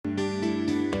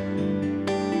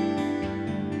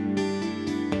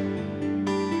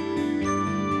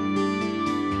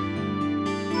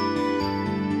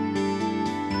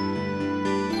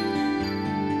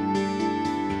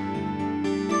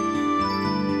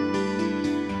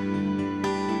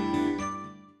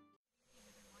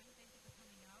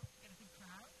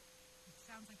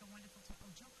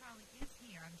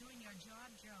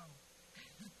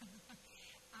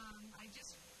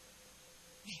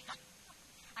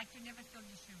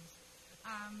shoes.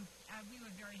 We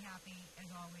were very happy, as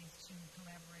always, to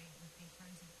collaborate with the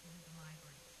Friends of the Rubin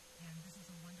Library. And this is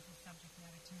a wonderful subject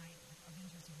matter tonight of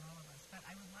interest to all of us. But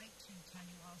I would like to tell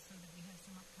you also that we have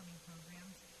some upcoming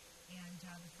programs. And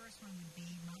the first one would be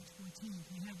March 14th.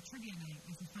 We have Trivia Night.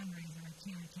 It's a fundraiser at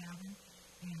Canna Cabin.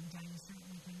 And you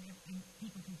certainly can,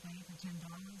 people can play for $10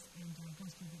 and it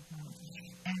goes to a good cause.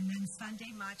 And then Sunday,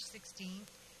 March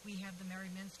 16th, we have the Merry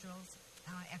Minstrels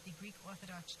at the Greek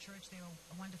Orthodox Church. They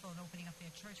were wonderful at opening up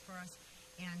their church for us.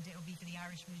 And it will be for the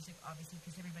Irish music, obviously,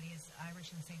 because everybody is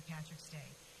Irish on St. Patrick's Day.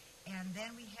 And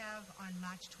then we have on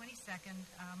March 22nd,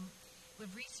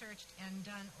 we've researched and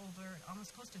done over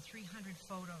almost close to 300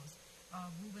 photos of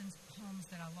Rubens' homes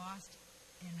that are lost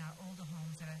in older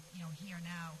homes that are, here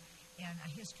now, and a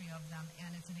history of them.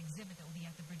 And it's an exhibit that will be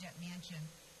at the Burdett Mansion.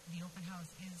 The open house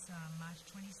is March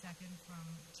 22nd from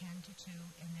 10 to 2,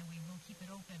 and then we will keep it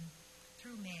open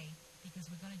through May, because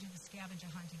we're going to do the scavenger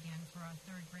hunt again for our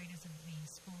third graders of the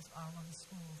schools, all of the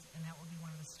schools, and that will be one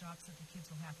of the stops that the kids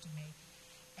will have to make.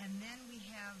 And then we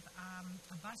have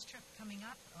a bus trip coming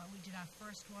up. We did our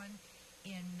first one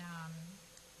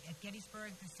at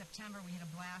Gettysburg this September. We had a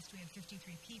blast. We had 53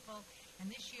 people. And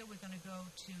this year we're going to go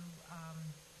to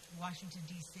Washington,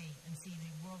 D.C. and see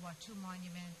the World War II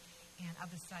Monument and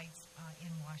other sites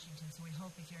in Washington. So we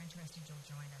hope if you're interested, you'll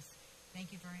join us.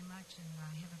 Thank you very much, and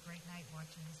have a great night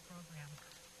watching this program.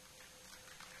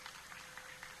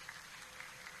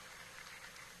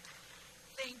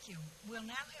 Thank you. We'll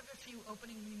now have a few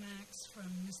opening remarks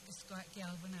from Mr. Scott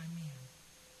Galvin, our mayor.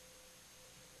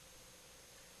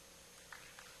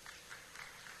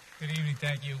 Good evening.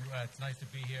 Thank you. It's nice to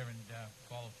be here and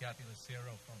follow Kathy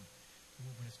Lucero from the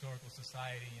Rubin Historical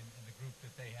Society, and the group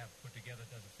that they have put together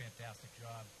does a fantastic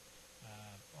job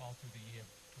all through the year,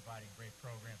 providing great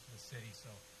programs for the city.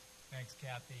 So thanks,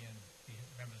 Kathy, and the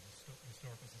members of the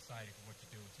Historical Society for what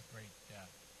you do. It's a great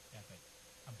effort.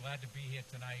 I'm glad to be here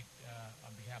tonight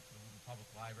on behalf of the Rubin Public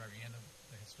Library and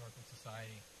the Historical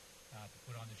Society to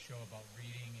put on this show about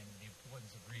reading and the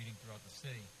importance of reading throughout the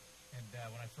city. And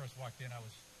when I first walked in, I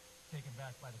was taken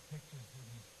back by the pictures of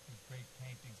these great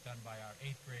paintings done by our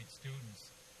 8th grade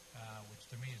students, which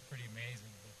to me is pretty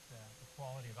amazing, the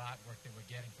quality of artwork that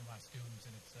we're getting from our students,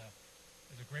 and it's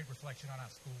a great reflection on our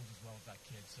schools as well as our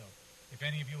kids. So if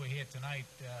any of you are here tonight,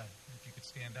 if you could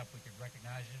stand up, we could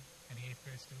recognize you. Any 8th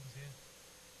grade students here?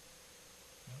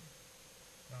 No?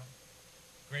 No?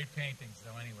 Great paintings,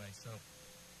 though, anyway. So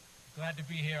glad to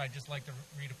be here. I'd just like to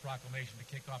read a proclamation to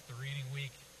kick off the reading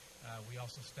week. We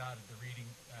also started the Read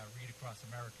Across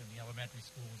America in the elementary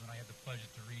schools, and I had the pleasure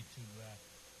to read to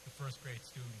the first grade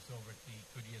students over at the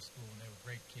Goodyear School, and they were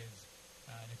great kids.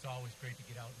 And it's always great to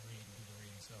get out and read and do the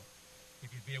reading. So if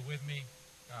you'd bear with me,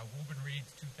 Rubin Reads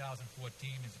 2014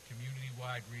 is a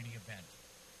community-wide reading event.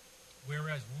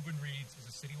 Whereas Rubin Reads is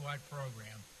a citywide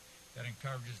program that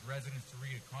encourages residents to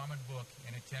read a common book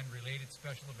and attend related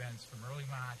special events from early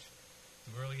March to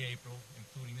early April,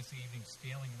 including this evening's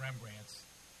Scaling Rembrandts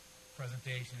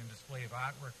presentation and display of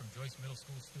artwork from Joyce Middle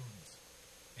School students.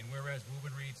 And whereas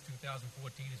Rubin Reads 2014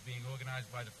 is being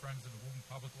organized by the Friends of the Rubin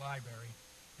Public Library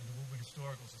and the Rubin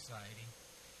Historical Society,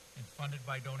 and funded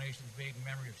by donations made in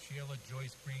memory of Sheila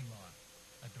Joyce Greenlaw,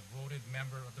 a devoted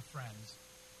member of the Friends.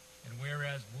 And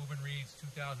whereas Rubin Reads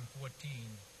 2014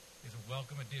 is a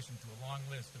welcome addition to a long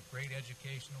list of great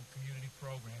educational community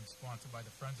programs sponsored by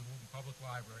the Friends of Rubin Public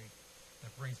Library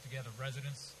that brings together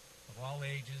residents of all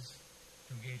ages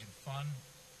to engage in fun,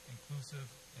 inclusive,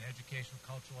 and educational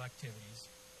cultural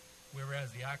activities.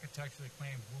 Whereas the architecturally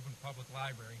acclaimed Rubin Public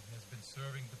Library has been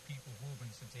serving the people of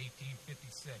Rubin since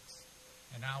 1856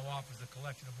 and now offers a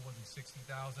collection of more than 60,000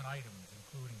 items,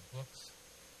 including books,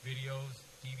 videos,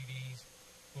 DVDs,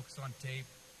 books on tape,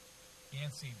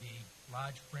 and CD,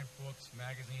 large print books,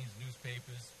 magazines,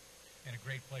 newspapers, and a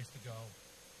great place to go.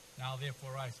 Now,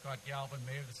 therefore, I, Scott Galvin,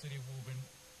 Mayor of the City of Rubin,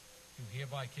 do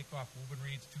hereby kick off Rubin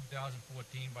Reads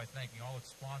 2014 by thanking all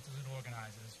its sponsors and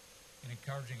organizers and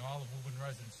encouraging all of Rubin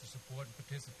residents to support and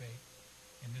participate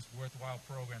in this worthwhile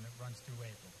program that runs through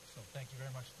April. So thank you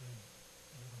very much to the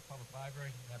Rubin Public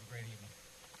Library, and have a great evening.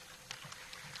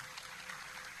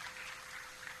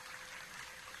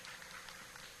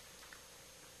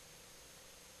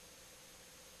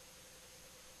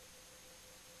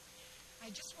 I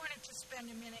just wanted to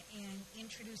spend a minute and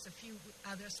introduce a few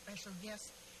other special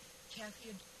guests.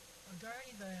 Kathy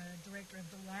O'Garty, the director of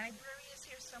the library, is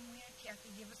here somewhere.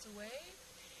 Kathy, give us a wave.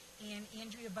 And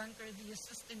Andrea Bunker, the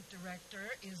assistant director,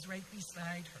 is right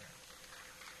beside her.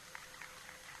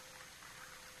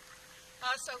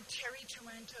 Also, Terry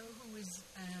Toronto, who is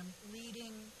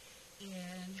leading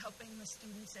and helping the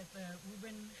students at the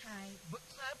Rubin High Book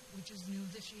Club. Club, which is new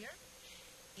this year.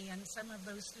 And some of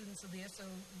those students are there, so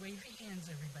wave your hands,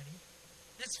 everybody.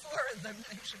 There's 4 of them.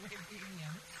 They should wave your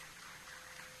hands.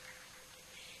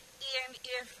 And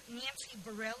if Nancy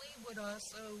Borelli would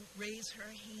also raise her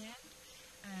hand.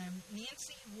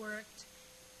 Nancy worked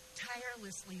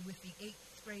tirelessly with the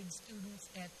 8th grade students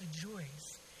at the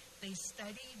Joyce. They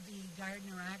studied the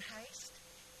Gardner Art Heist.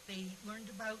 They learned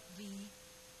about the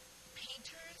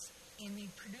painters, and they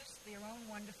produced their own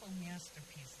wonderful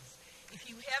masterpieces. If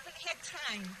you haven't had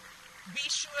time, be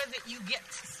sure that you get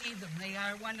to see them. They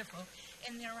are wonderful.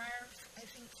 And there are, I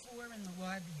think, 4 in the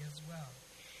lobby as well.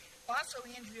 Also,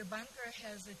 Andrea Bunker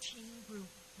has a teen group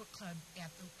book club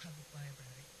at the public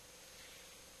library.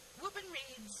 Woburn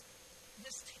Reads,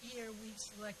 this year we've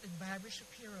selected Barbara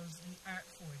Shapiro's The Art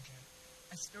Forger,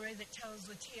 a story that tells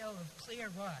the tale of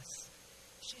Claire Ross.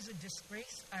 She's a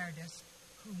disgraced artist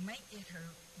who might get her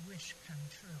wish come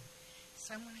true.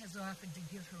 Someone has offered to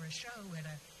give her a show at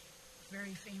a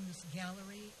very famous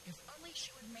gallery if only she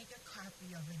would make a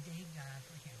copy of a Degas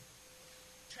for him.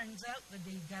 Turns out the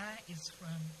Degas is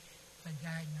from the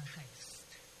Gardner Heist.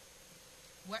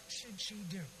 What should she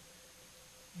do?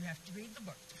 You have to read the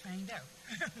book to find out.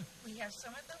 We have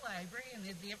some at the library, and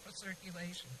they're there for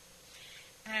circulation.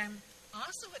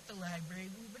 Also at the library,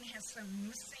 Woburn has some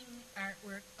missing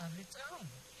artwork of its own.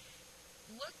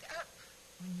 Look up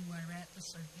when you are at the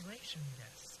circulation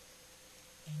desk,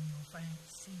 and you'll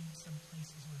see some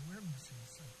places where we're missing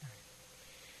some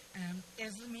art.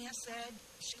 As the mayor said,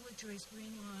 Sheila Joyce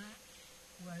Greenlaw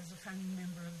was a founding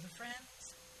member of the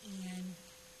Friends, and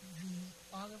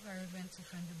all of our events are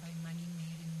funded by money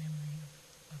made in memory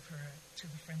of her to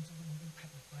the Friends of the Woburn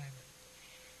Public Library.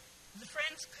 The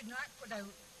Friends could not put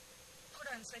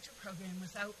on such a program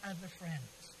without other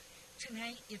friends.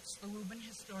 Tonight, it's the Woburn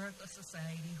Historical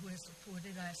Society who has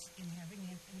supported us in having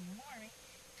Anthony Amore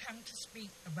come to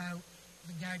speak about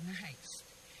the Gardner Heist.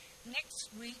 Next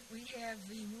week, we have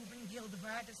the Woburn Guild of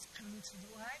Artists coming to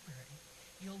the library.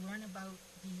 You'll learn about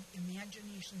the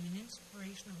imagination and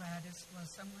inspiration of artists while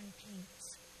someone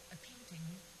paints a painting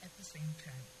at the same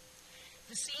time.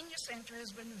 The Senior Center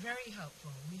has been very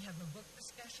helpful. We have a book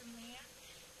discussion there,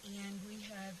 and we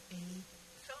have a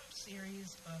film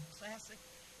series of classic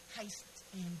heists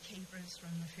and capers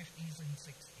from the 50s and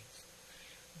 60s.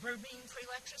 Burbean Free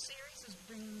Lecture Series is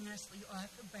bringing us the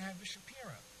author Barbara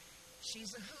Shapiro.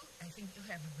 She's a hoot. I think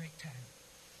you'll have a great time.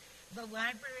 The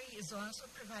library is also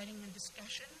providing a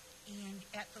discussion, and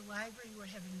at the library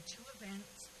we're having 2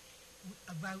 events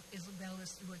about Isabella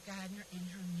Stewart Gardner and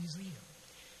her museum.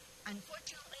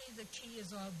 Unfortunately, the tea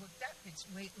is all booked up. It's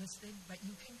waitlisted, but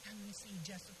you can come and see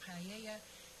Jessica Paella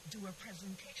do a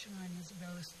presentation on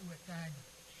Isabella Stewart Gardner.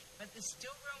 But there's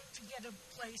still room to get a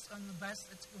place on the bus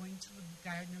that's going to the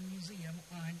Gardner Museum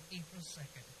on April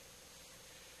 2nd.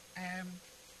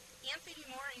 Anthony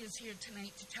Mori is here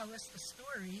tonight to tell us the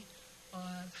story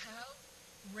of how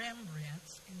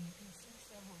Rembrandts, and you can see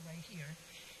several right here,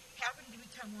 happened to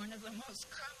become one of the most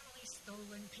commonly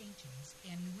stolen paintings.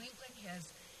 And New England has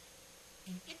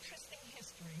an interesting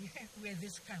history where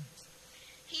this comes.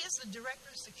 He is the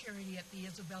director of security at the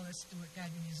Isabella Stewart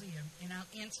Gardner Museum, and I'll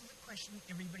answer the question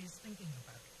everybody's thinking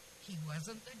about. He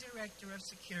wasn't the director of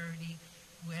security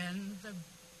when the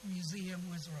museum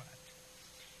was robbed.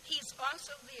 He's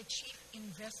also the chief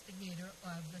investigator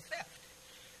of the theft.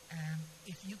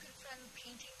 If you can find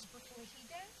paintings before he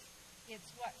does, it's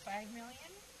what, $5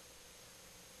 million?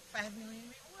 $5 million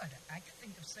reward. I could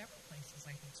think of several places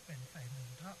I could spend $5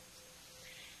 million.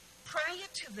 Prior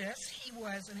to this, he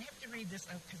was, and I have to read this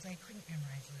out because I couldn't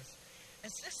memorize this,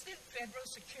 Assistant Federal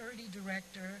Security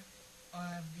Director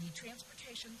of the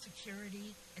Transportation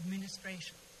Security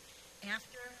Administration.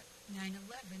 After 9/11,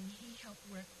 he helped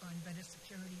work on better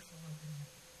security for Logan.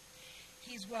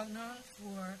 He's well known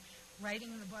for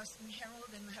writing in the Boston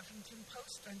Herald and the Huffington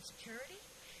Post on security,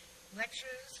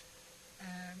 lectures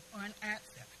on art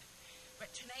theft.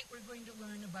 But tonight we're going to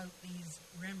learn about these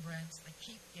Rembrandts that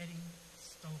keep getting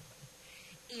stolen.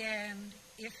 And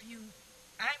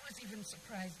I was even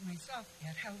surprised myself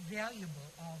at how valuable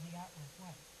all the artwork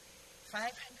was.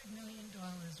 $500 million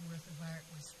worth of art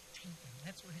was taken.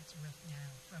 That's what it's worth now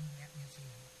from that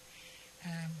museum.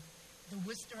 The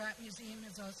Worcester Art Museum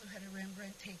has also had a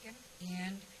Rembrandt taken,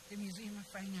 and the Museum of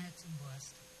Fine Arts in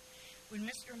Boston. When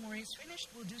Mr. Amore is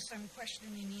finished, we'll do some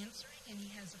questioning and answering, and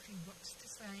he has a few books to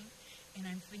sign, and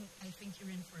I think you're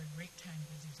in for a great time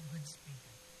because he's a good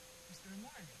speaker. Mr.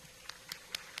 Amore.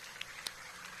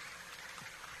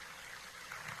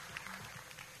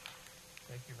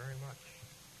 Thank you very much.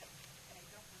 And I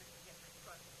don't want to forget my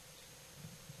book.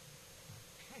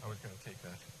 I was going to take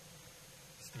that.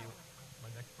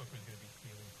 My next book was going to be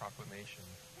Stealing proclamation.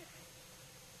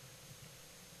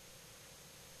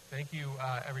 Thank you,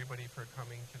 everybody, for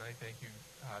coming tonight. Thank you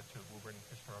to the Woburn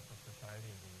Historical Society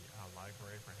and the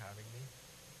library for having me.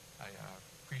 I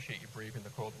appreciate you braving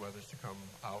the cold weathers to come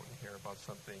out and hear about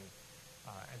something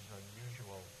as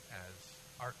unusual as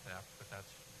art theft, but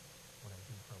that's what I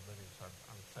do for a living, so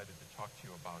I'm excited to talk to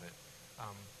you about it.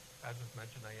 As was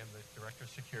mentioned, I am the Director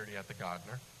of Security at the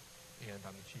Gardner, and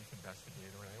I'm the Chief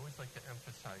Investigator, and I always like to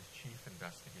emphasize Chief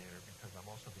Investigator because I'm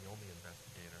also the only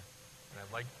investigator, and I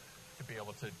like to be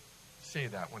able to say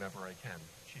that whenever I can,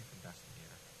 Chief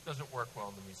Investigator. Doesn't work well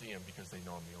in the museum because they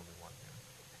know I'm the only one here.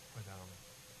 But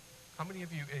how many of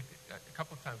you, a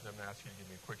couple of times I'm going to ask you to give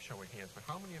me a quick show of hands, but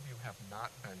how many of you have not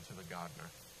been to the Gardner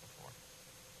before?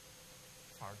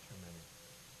 Far too many.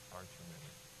 Far too many.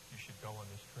 You should go on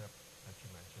this trip that you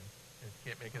mentioned. If you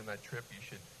can't make it on that trip, you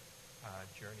should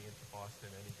journey into Boston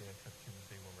any day except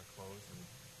Tuesday when we're closed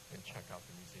and check out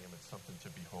the museum. It's something to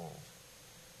behold.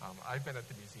 I've been at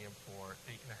the museum for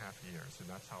 8.5 years, and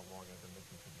that's how long I've been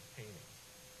looking for these paintings.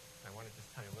 And I want to just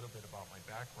tell you a little bit about my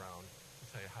background to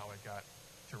tell you how I got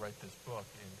to write this book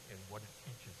and what it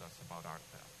teaches us about art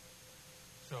theft.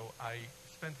 So I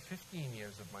spent 15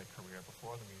 years of my career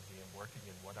before the museum working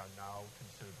in what are now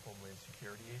considered Homeland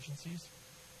Security agencies.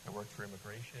 I worked for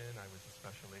immigration. I was a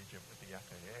special agent with the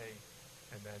FAA.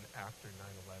 And then after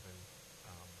 9/11,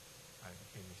 I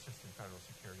became the Assistant Federal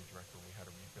Security Director when we had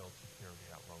to rebuild security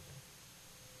at Logan.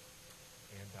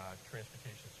 And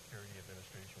Transportation Security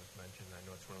Administration was mentioned. I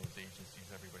know it's one of those agencies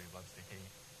everybody loves to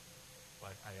hate.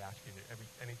 But I ask you to,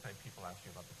 anytime people ask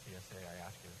you about the TSA, I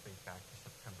ask you to think back to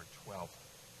September 12th,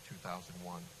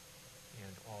 2001.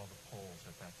 And all the polls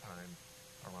at that time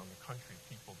around the country,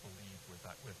 people believed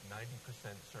with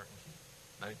 90% certainty,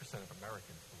 90% of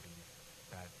Americans believed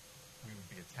that we would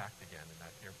be attacked again and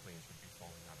that airplanes would be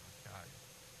falling out of the sky.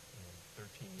 And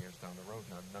 13 years down the road,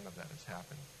 none of that has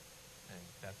happened. And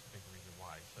that's a big reason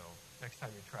why. So next time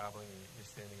you're traveling, you're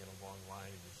standing in a long line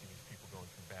and you see these people going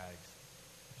through bags,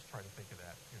 just try to think of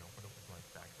that, what it was like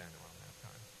back then around that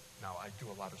time. Now, I do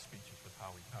a lot of speeches with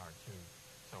Howie Carr, too.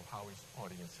 So Howie's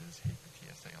audiences hate the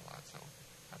TSA a lot, so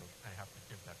I have to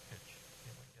give that pitch.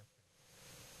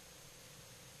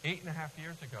 8.5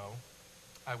 years ago,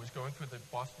 I was going through the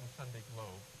Boston Sunday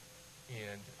Globe,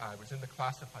 and I was in the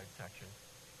classified section,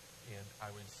 and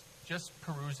I was just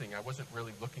perusing. I wasn't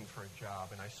really looking for a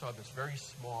job, and I saw this very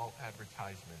small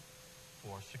advertisement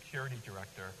for security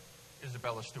director,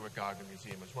 Isabella Stewart Gardner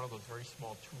Museum. It was one of those very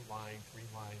small 2-line,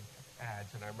 3-line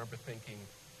ads, and I remember thinking,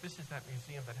 this is that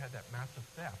museum that had that massive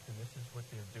theft, and this is what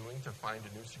they're doing to find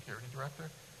a new security director.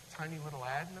 Tiny little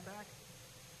ad in the back.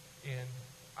 And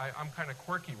I'm kind of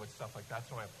quirky with stuff like that,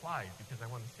 so I applied because I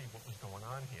wanted to see what was going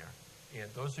on here. And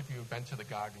those of you who've been to the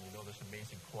Garden, you know this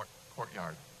amazing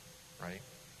courtyard, right?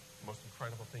 The most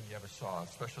incredible thing you ever saw,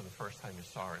 especially the first time you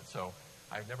saw it. So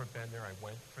I've never been there. I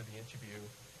went for the interview,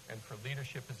 and for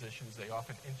leadership positions, they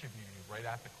often interview you right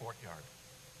at the courtyard.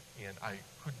 And I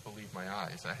couldn't believe my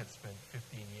eyes. I had spent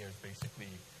 15 years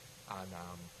basically on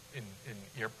in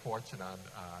airports and on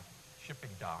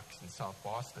shipping docks in South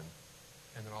Boston.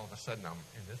 And then all of a sudden, I'm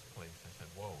in this place. I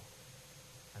said, whoa,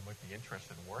 I might be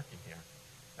interested in working here.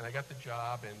 And I got the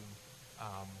job, and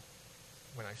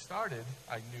when I started,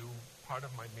 I knew part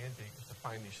of my mandate was to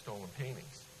find these stolen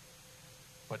paintings.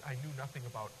 But I knew nothing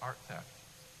about art theft.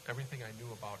 Everything I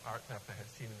knew about art theft I had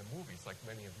seen in the movies, like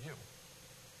many of you.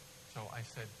 So I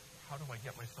said, how do I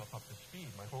get myself up to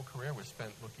speed? My whole career was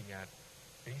spent looking at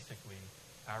basically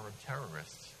Arab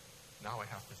terrorists. Now I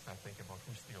have to start thinking about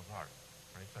who steals art.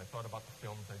 Right? So I thought about the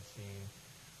films I'd seen.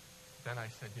 Then I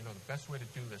said, the best way to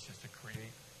do this is to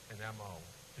create an MO,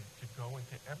 to go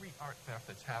into every art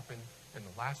theft that's happened in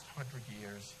the last 100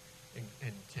 years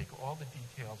and take all the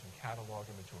details and catalog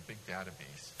them into a big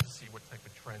database to see what type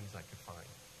of trends I could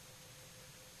find.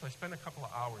 So I spent a couple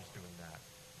of hours doing that,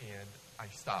 and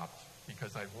I stopped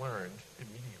because I learned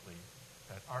immediately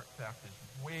that art theft is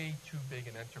way too big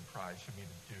an enterprise for me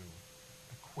to do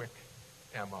a quick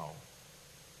MO.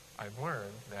 I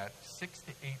learned that $6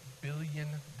 to $8 billion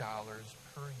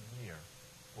per year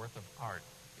worth of art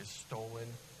is stolen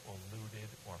or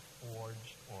looted or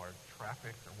forged or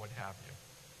trafficked or what have you.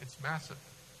 It's massive.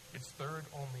 It's third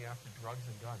only after drugs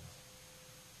and guns.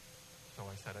 So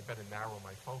I said, I better narrow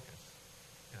my focus.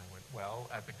 And I went, well,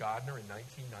 at the Gardner in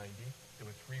 1990, there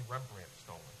were 3 Rembrandts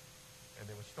stolen. And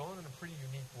they were stolen in a pretty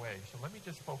unique way. So let me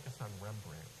just focus on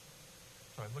Rembrandts.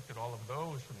 So I looked at all of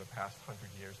those from the past 100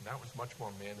 years, and that was much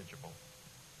more manageable.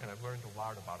 And I learned a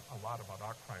lot about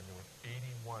art crime. There were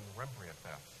 81 Rembrandt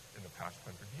thefts in the past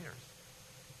 100 years.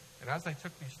 And as I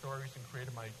took these stories and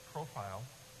created my profile,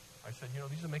 I said,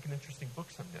 these will make an interesting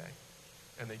book someday.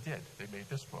 And they did. They made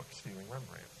this book, Stealing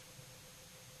Rembrandts.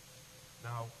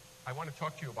 Now, I want to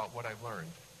talk to you about what I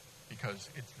learned, because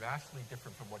it's vastly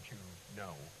different from what you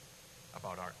know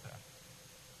about art theft.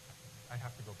 I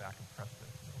have to go back and press this.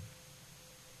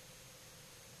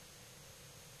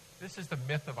 This is the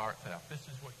myth of art theft. This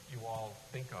is what you all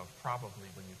think of probably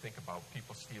when you think about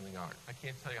people stealing art. I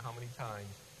can't tell you how many times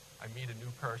I meet a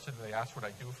new person, and they ask what I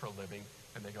do for a living,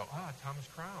 and they go, Thomas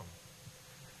Crown.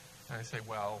 And I say,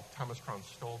 well, Thomas Crown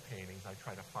stole paintings. I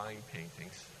try to find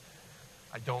paintings.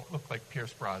 I don't look like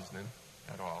Pierce Brosnan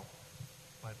at all.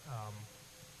 But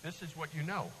this is what you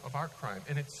know of art crime.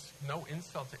 And it's no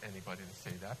insult to anybody to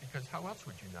say that, because how else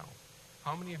would you know?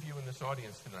 How many of you in this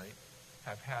audience tonight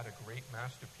have had a great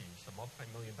masterpiece, a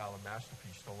multi-million-dollar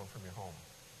masterpiece stolen from your home?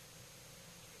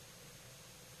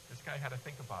 This guy had to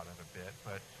think about it a bit,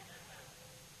 but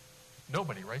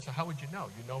nobody, right? So how would you know?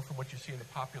 You know from what you see in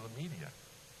the popular media.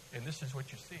 And this is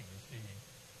what you see. You see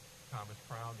Thomas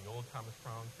Crown, the old Thomas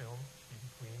Crown film, Stephen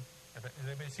Queen. Has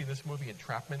anybody seen this movie,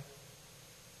 Entrapment?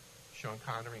 Sean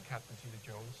Connery and Catherine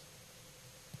Zeta-Jones.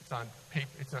 It's on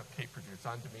it's not pay-per-view. It's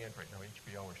on demand right now,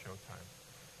 HBO or Showtime.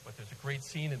 But there's a great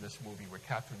scene in this movie where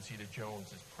Catherine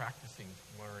Zeta-Jones is practicing to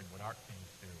learn what art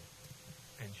thieves do.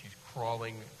 And she's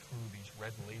crawling through these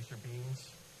red laser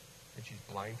beams, and she's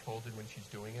blindfolded when she's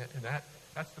doing it. And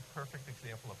that's the perfect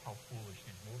example of how foolish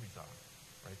these movies are.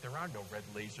 Right? There are no red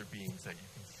laser beams that you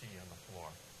can see on the floor.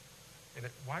 And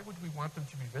why would we want them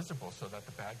to be visible so that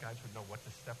the bad guys would know what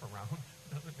to step around?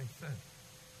 It doesn't make sense.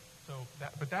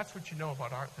 But that's what you know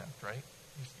about art theft, right?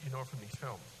 You know it from these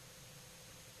films.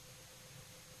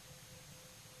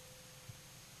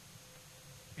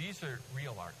 These are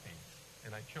real art thieves.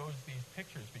 And I chose these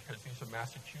pictures because these are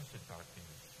Massachusetts art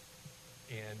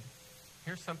thieves. And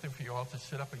here's something for you all to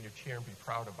sit up in your chair and be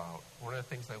proud about. One of the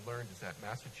things I learned is that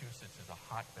Massachusetts is a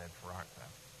hotbed for art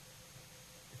theft.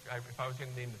 If I was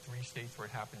going to name the 3 states where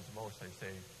it happens most, I'd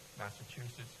say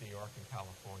Massachusetts, New York, and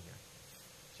California.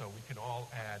 So we can all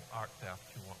add art theft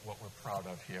to what we're proud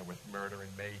of here, with murder and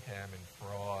mayhem and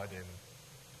fraud and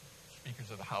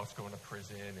speakers of the House going to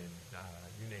prison and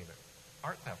you name it.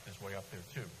 Art theft is way up there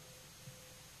too.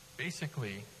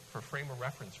 Basically, for frame of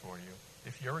reference for you,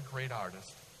 if you're a great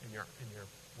artist and your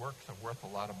works are worth a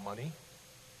lot of money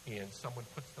and someone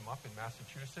puts them up in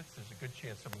Massachusetts, there's a good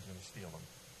chance someone's going to steal them,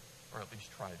 or at least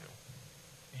try to.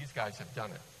 These guys have done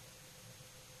it.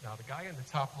 Now, the guy in the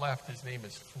top left, his name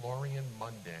is Florian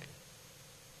Munday.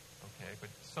 Okay, but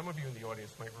some of you in the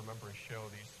audience might remember a show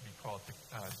that used to be called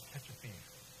Catch a Thief.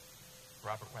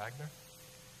 Robert Wagner.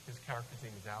 His character's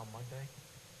name is Al Munday.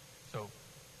 So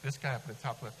this guy up in the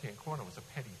top left-hand corner was a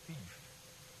petty thief.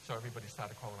 So everybody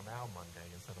started calling him Al Munday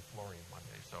instead of Florian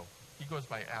Munday. So he goes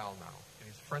by Al now, and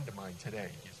he's a friend of mine today.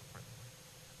 He's a friend of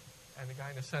mine. And the guy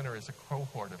in the center is a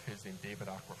cohort of his named David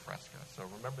Aquafresca. So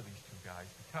remember these two guys,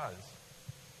 because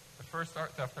the first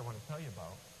art theft I want to tell you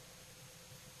about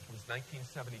was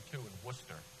 1972 in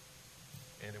Worcester,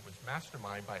 and it was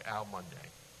masterminded by Al Munday.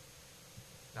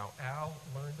 Now, Al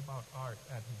learned about art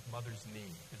at his mother's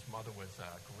knee. His mother was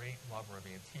a great lover of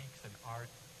antiques and art,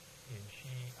 and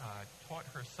she taught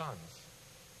her sons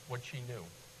what she knew.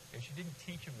 And she didn't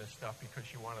teach them this stuff because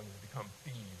she wanted them to become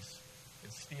thieves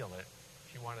and steal it.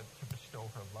 She wanted to bestow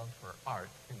her love for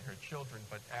art in her children,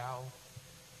 but Al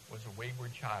was a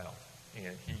wayward child,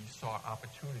 and he saw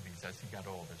opportunities as he got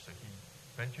older. So he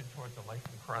ventured towards a life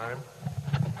in crime.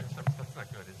 That's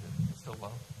not good, is it? It's still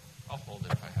low? I'll hold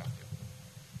it if I have to.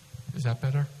 Is that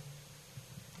better?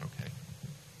 Okay.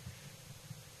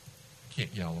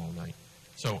 Can't yell all night.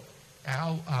 So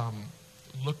Al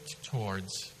looked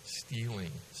towards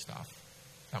stealing stuff.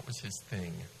 That was his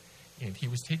thing. And he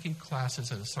was taking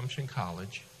classes at Assumption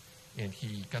College, and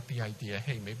he got the idea,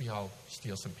 hey, maybe I'll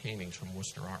steal some paintings from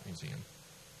Worcester Art Museum,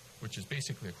 which is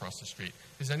basically across the street.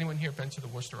 Has anyone here been to the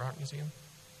Worcester Art Museum?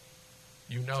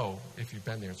 You know, if you've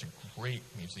been there, it's a great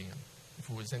museum. If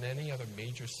it was in any other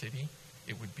major city,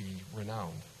 it would be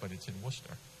renowned, but it's in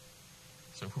Worcester.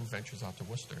 So who ventures out to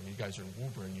Worcester? And you guys are in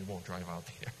Woburn, you won't drive out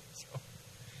there. So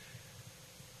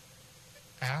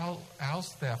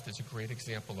Al's theft is a great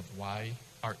example of why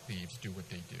art thieves do what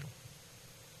they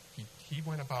do. He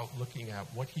went about looking at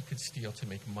what he could steal to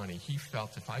make money. He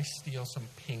felt, if I steal some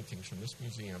paintings from this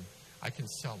museum, I can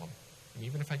sell them. And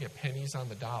even if I get pennies on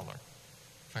the dollar,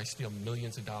 if I steal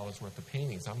millions of dollars worth of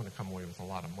paintings, I'm going to come away with a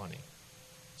lot of money.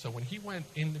 So when he went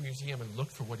in the museum and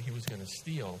looked for what he was going to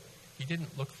steal, he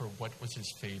didn't look for what was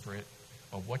his favorite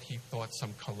or what he thought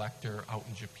some collector out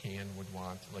in Japan would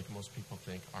want, like most people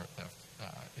think art theft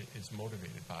is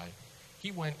motivated by.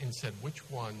 He went and said, which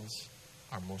ones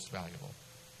are most valuable?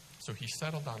 So he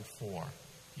settled on 4.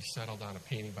 He settled on a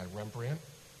painting by Rembrandt.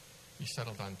 He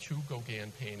settled on 2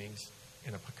 Gauguin paintings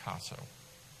and a Picasso.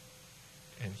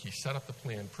 And he set up the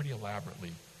plan pretty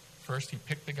elaborately. First, he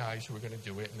picked the guys who were going to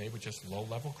do it, and they were just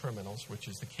low-level criminals, which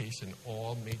is the case in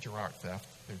all major art theft.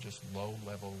 They're just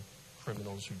low-level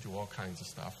criminals who do all kinds of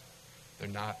stuff. They're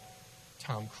not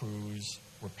Tom Cruise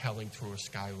rappelling through a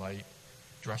skylight,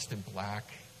 dressed in black,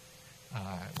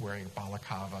 wearing a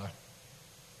balaclava.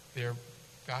 They're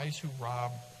guys who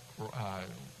rob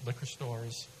liquor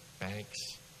stores,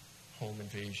 banks, home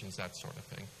invasions, that sort of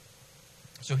thing.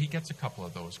 So he gets a couple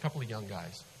of those, a couple of young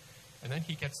guys. And then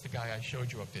he gets the guy I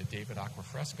showed you up there, David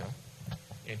Acquafresca,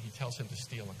 and he tells him to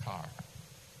steal a car.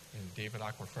 And David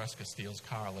Acquafresca steals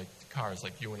cars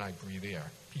like you and I breathe air.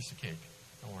 Piece of cake.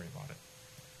 Don't worry about it.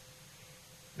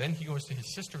 Then he goes to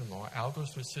his sister-in-law. Al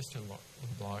goes to his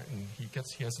sister-in-law, and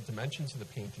he has the dimensions of the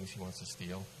paintings he wants to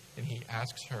steal, and he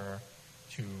asks her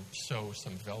to sew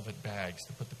some velvet bags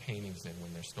to put the paintings in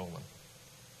when they're stolen.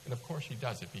 And of course she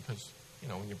does it because,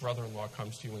 when your brother-in-law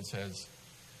comes to you and says,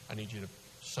 I need you to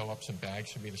sew up some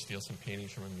bags for me to steal some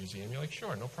paintings from a museum, you're like,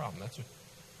 sure, no problem.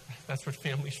 That's what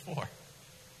family's for.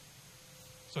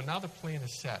 So now the plan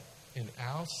is set, and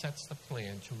Al sets the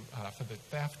plan for the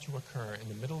theft to occur in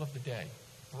the middle of the day,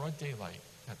 broad daylight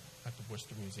at the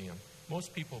Worcester Museum.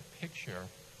 Most people picture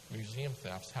museum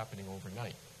thefts happening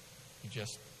overnight. You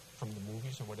just, from the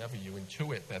movies or whatever, you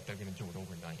intuit that they're going to do it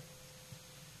overnight.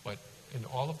 But in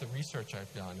all of the research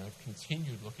I've done, I've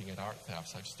continued looking at art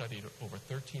thefts. I've studied over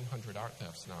 1,300 art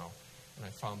thefts now, and I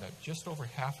found that just over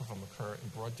half of them occur in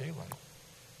broad daylight.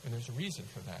 And there's a reason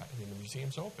for that. I mean, the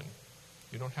museum's open.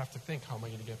 You don't have to think, how am I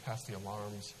going to get past the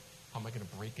alarms? How am I going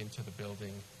to break into the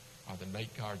building? Are the night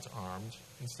guards armed?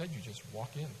 Instead, you just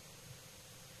walk in.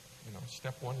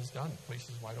 Step 1 is done. Place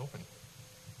is wide open.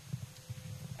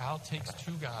 Al takes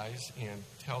 2 guys and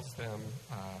tells them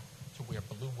to wear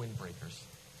blue windbreakers.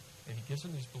 And he gives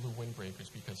them these blue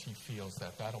windbreakers because he feels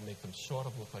that that'll make them sort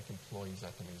of look like employees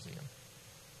at the museum.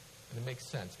 And it makes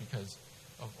sense because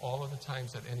of all of the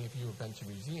times that any of you have been to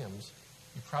museums,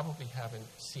 you probably haven't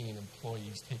seen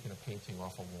employees taking a painting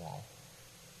off a wall,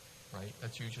 right?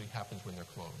 That usually happens when they're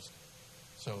closed.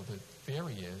 So the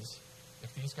theory is,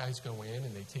 if these guys go in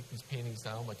and they take these paintings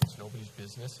down like it's nobody's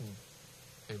business and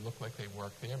they look like they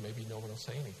work there, maybe no one will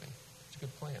say anything. It's a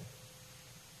good plan.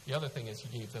 The other thing is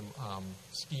he gave them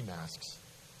ski masks.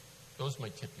 Those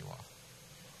might tip you off,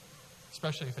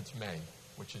 especially if it's May,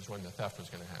 which is when the theft was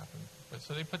going to happen. But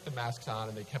so they put the masks on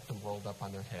and they kept them rolled up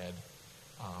on their head.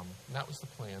 And that was the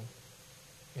plan.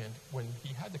 And when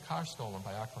he had the car stolen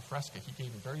by Acquafresca, he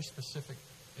gave him very specific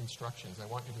instructions. I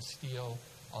want you to steal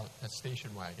a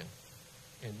station wagon.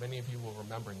 And many of you will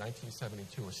remember in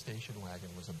 1972, a station wagon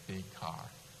was a big car,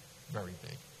 very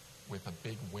big, with a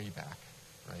big wayback,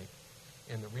 right?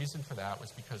 And the reason for that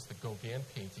was because the Gauguin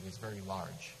painting is very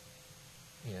large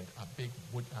and a big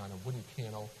wood on a wooden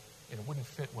panel, and it wouldn't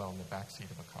fit well in the back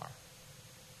seat of a car.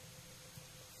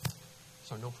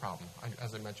 So no problem.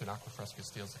 As I mentioned, Acquafresca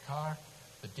steals the car.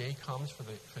 The day comes for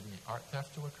the art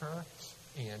theft to occur,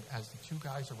 and as the 2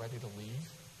 guys are ready to leave,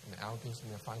 and Al gives them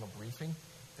their final briefing,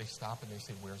 they stop and they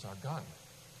say, "Where's our gun?"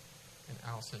 And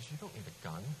Al says, "You don't need a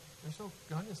gun.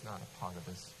 Gun is not a part of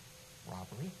this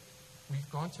robbery. We've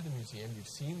gone to the museum. You've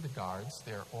seen the guards.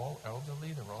 They're all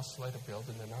elderly. They're all slight of build,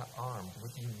 and they're not armed.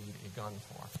 What do you need a gun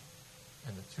for?"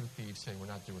 And the 2 thieves say, "We're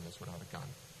not doing this without a gun."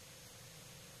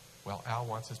 Well, Al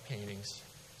wants his paintings,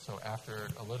 so after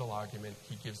a little argument,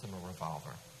 he gives them a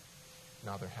revolver.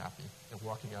 Now they're happy. They're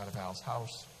walking out of Al's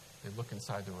house. They look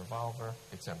inside the revolver.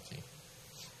 It's empty.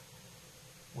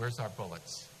 "Where's our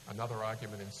bullets?" Another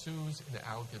argument ensues, and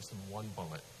Al gives them 1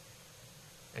 bullet.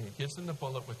 And he gives them the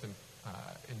bullet with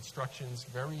instructions,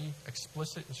 very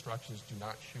explicit instructions, do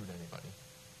not shoot anybody.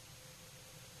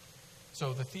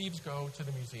 So the thieves go to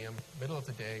the museum, middle of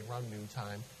the day, around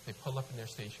noontime. They pull up in their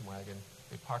station wagon.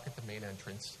 They park at the main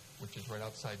entrance, which is right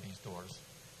outside these doors.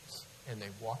 And they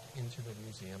walk into the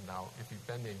museum. Now, if you've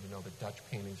been there, you know the Dutch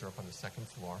paintings are up on the 2nd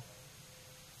floor.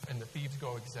 And the thieves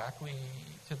go exactly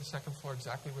to the 2nd floor,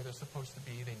 exactly where they're supposed to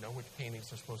be. They know which paintings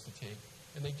they're supposed to take,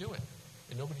 and they do it.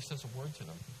 And nobody says a word to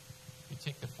them. You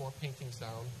take the 4 paintings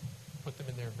down, put them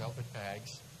in their velvet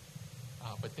bags,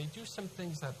 but they do some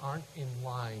things that aren't in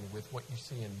line with what you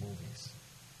see in movies.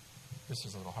 This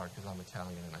is a little hard because I'm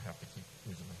Italian and I have to keep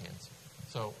using my hands.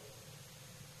 So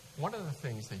one of the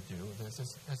things they do is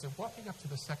as they're walking up to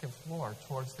the 2nd floor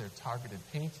towards their targeted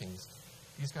paintings,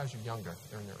 these guys are younger.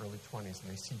 They're in their early 20s,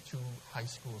 and they see 2 high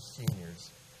school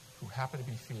seniors who happen to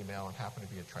be female and happen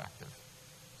to be attractive.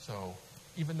 So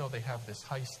even though they have this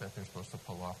heist that they're supposed to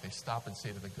pull off, they stop and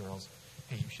say to the girls,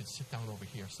 hey, you should sit down over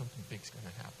here. Something big's going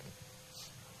to happen.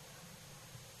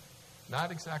 Not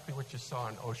exactly what you saw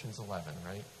in Ocean's 11,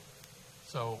 right?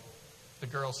 So the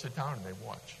girls sit down and they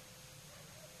watch.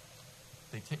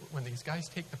 When these guys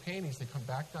take the paintings, they come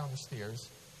back down the stairs,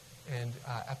 and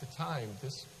at the time,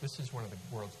 this is one of the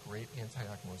world's great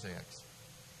antioch mosaics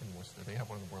in Worcester. They have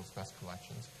one of the world's best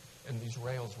collections, and these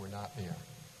rails were not there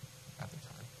at the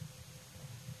time.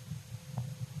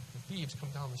 The thieves come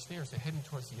down the stairs, they're heading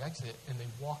towards the exit, and they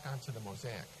walk onto the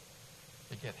mosaic.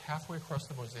 They get halfway across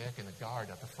the mosaic, and the guard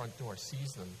at the front door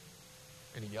sees them,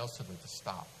 and he yells to them to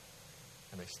stop.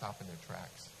 And they stop in their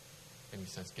tracks. And he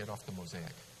says, get off the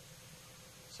mosaic.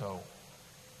 So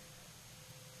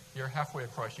you're halfway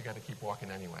across, you got to keep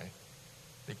walking anyway.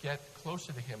 They get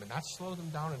closer to him, and not slow them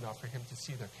down enough for him to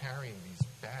see they're carrying these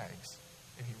bags.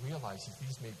 And he realizes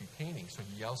these may be paintings, so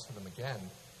he yells to them again.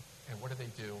 And what do?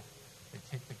 They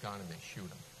take the gun and they shoot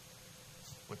him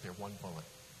with their one bullet.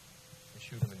 They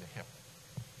shoot him in the hip.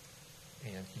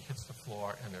 And he hits the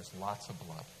floor, and there's lots of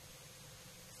blood.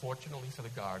 Fortunately for the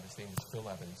guard, his name was Phil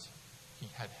Evans, he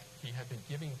had been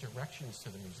giving directions to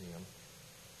the museum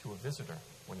to a visitor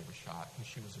when he was shot, and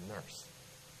she was a nurse,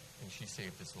 and she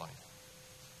saved his life.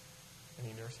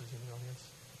 Any nurses in the audience?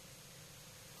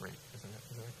 Great, isn't it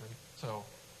great? So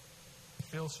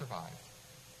Phil survived.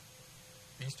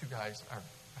 These two guys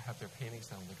have their paintings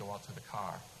done. They go out to the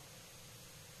car.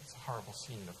 It's a horrible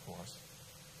scene, of course.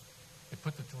 They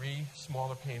put the 3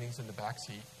 smaller paintings in the back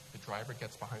seat. The driver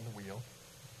gets behind the wheel,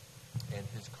 and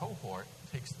his cohort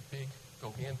takes the big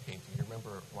Gauguin painting. You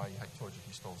remember why I told you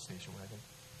he stole the station wagon?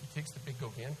 He takes the big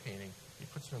Gauguin painting, he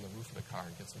puts it on the roof of the car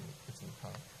and gets in the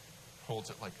car, holds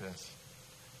it like this.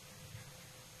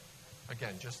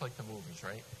 Again, just like the movies,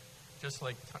 right? Just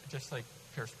like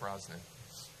Pierce Brosnan.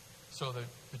 So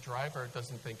the driver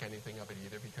doesn't think anything of it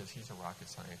either because he's a rocket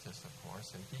scientist, of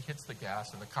course, and he hits the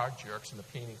gas and the car jerks and the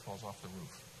painting falls off the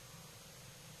roof.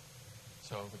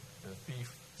 So the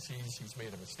thief sees he's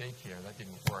made a mistake here. That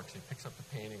didn't work. So he picks up the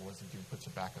painting. What does he do? Puts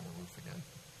it back on the roof again.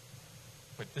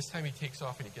 But this time he takes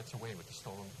off and he gets away with the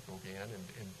stolen Gauguin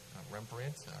and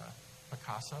Rembrandt,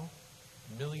 Picasso,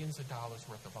 millions of dollars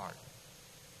worth of art.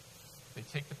 They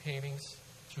take the paintings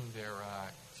to their,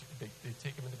 they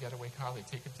take them in the getaway car. They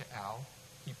take it to Al.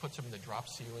 He puts them in the drop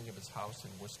ceiling of his house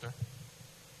in Worcester.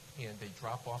 And they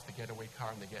drop off the getaway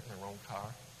car and they get in their own car.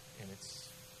 And it's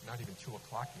not even 2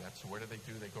 o'clock yet. So what do?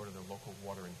 They go to the local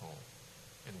watering hole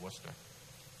in Worcester.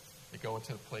 They go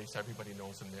into the place. Everybody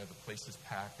knows them there. The place is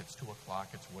packed. It's 2 o'clock.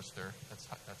 It's Worcester. That's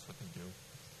what they do.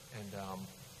 And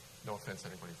no offense to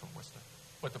anybody from Worcester.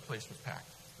 But the place was packed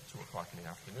at 2 o'clock in the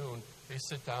afternoon. They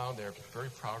sit down. They're very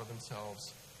proud of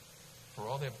themselves. For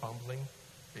all their bumbling,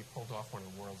 they pulled off one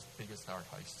of the world's biggest art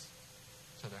heists.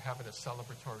 So they're having a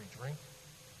celebratory drink.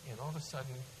 And all of a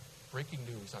sudden, breaking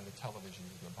news on the television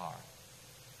in the bar.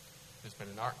 There's been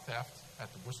an art theft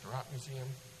at the Worcester Art Museum.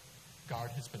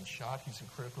 Guard has been shot. He's in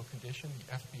critical condition.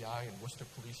 The FBI and Worcester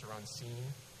police are on scene.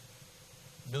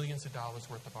 Millions of dollars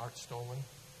worth of art stolen.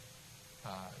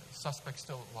 Suspect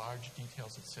still at large.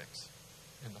 Details at 6.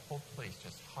 And the whole place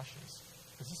just hushes.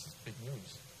 Because this is big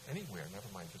news. Anywhere, never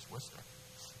mind just Worcester.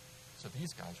 So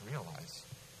these guys realize,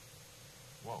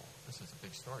 whoa, this is a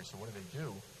big story. So what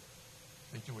do?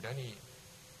 They do what any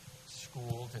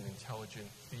schooled and intelligent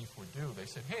thief would do. They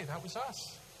said, hey, that was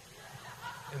us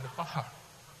in the bar.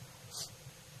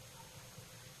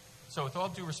 So with all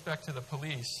due respect to the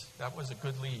police, that was a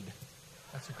good lead.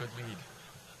 That's a good lead.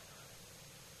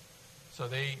 So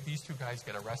these 2 guys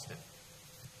get arrested.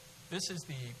 This is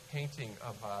the painting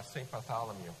of St.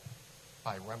 Bartholomew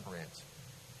by Rembrandt.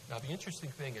 Now the interesting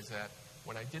thing is that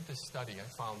when I did this study, I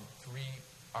found 3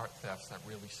 art thefts that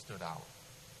really stood out.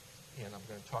 And I'm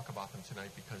going to talk about them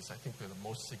tonight because I think they're the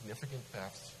most significant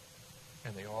thefts,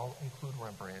 and they all include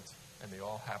Rembrandt, and they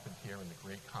all happened here in the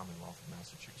great Commonwealth of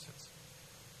Massachusetts.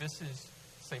 This is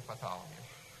St. Bartholomew,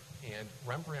 and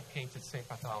Rembrandt painted St.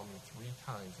 Bartholomew 3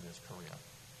 times in his career.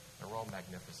 They're all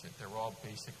magnificent. They're all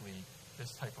basically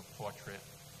this type of portrait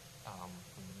from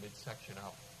the midsection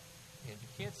up. And you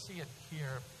can't see it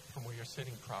here from where you're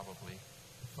sitting probably,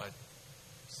 but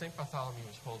St. Bartholomew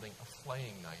is holding a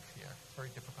flaying knife here. It's very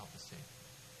difficult to see.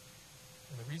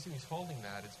 And the reason he's holding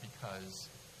that is because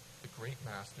the great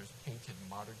masters painted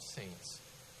martyred saints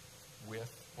with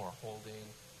or holding,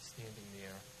 standing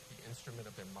near, the instrument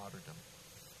of their martyrdom.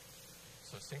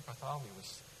 So St. Bartholomew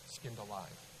was skinned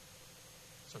alive.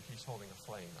 So he's holding a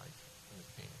flaying knife in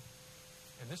this painting.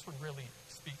 And this one really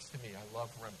speaks to me. I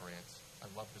love Rembrandt. I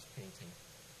love this painting.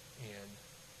 And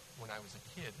when I was a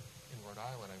kid in Rhode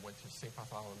Island, I went to St.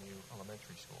 Bartholomew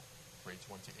Elementary School, grades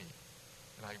 1 to 8.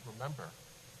 And I remember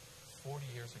 40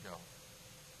 years ago,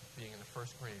 being in the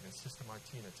first grade and Sister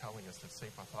Martina telling us that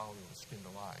St. Bartholomew was skinned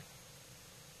alive.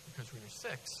 Because when you're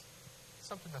 6, it's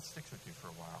something that sticks with you for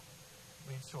a while.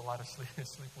 It leads to a lot of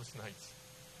sleepless nights.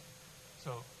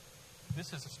 So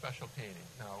this is a special painting.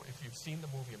 Now, if you've seen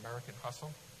the movie American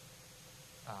Hustle,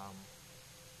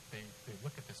 they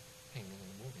look at this painting in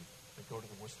the movie. They go to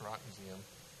the Worcester Art Museum,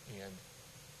 and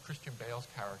Christian Bale's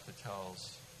character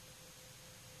tells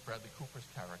Bradley Cooper's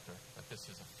character that this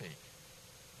is a fake.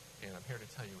 And I'm here to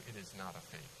tell you it is not a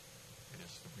fake. It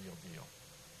is the real deal.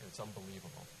 And it's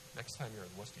unbelievable. Next time you're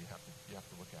in Worcester, you have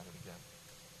to look at it again.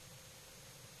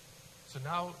 So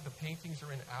now the paintings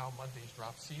are in Al Munday's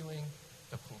drop ceiling.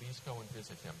 The police go and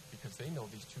visit him because they know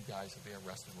these 2 guys that they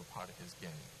arrested were part of his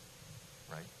gang,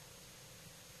 right?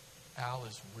 Al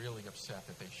is really upset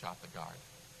that they shot the guard.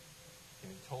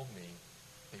 And he told me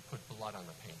they put blood on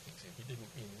the paintings. And he didn't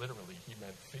mean literally, he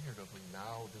meant figuratively.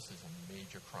 Now this is a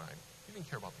major crime. He didn't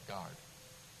care about the guard.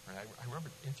 Right? I remember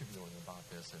interviewing him about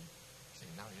this and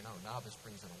saying, now this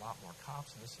brings in a lot more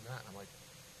cops and this and that. And I'm like,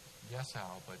 yes,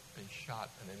 Al, but they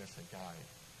shot an innocent guy.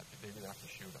 They didn't have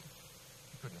to shoot him.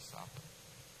 He couldn't have stopped them.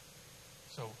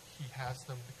 So he has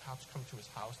them, the cops come to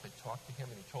his house, they talk to him,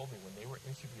 and he told me when they were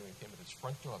interviewing him at his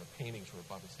front door, the paintings were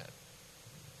above his head.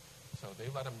 So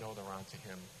they let him know they're on to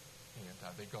him, and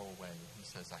they go away. And he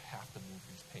says, I have to move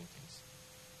these paintings.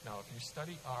 Now, if you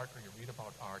study art or you read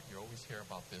about art, you always hear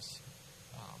about this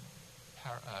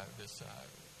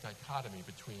dichotomy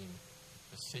between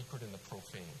the sacred and the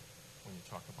profane when you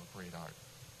talk about great art.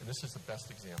 And this is the best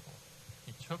example.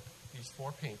 He took these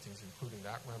 4 paintings, including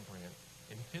that Rembrandt,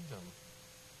 and hid them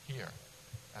here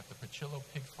at the Pachillo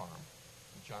Pig Farm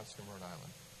in Johnston, Rhode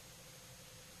Island.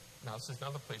 Now, this is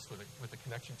another place with a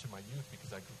connection to my youth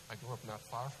because I grew up not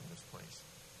far from this place.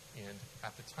 And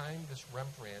at the time this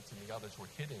Rembrandt and the others were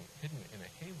hidden in a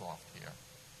hayloft here,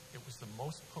 it was the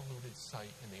most polluted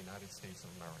site in the United States of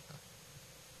America.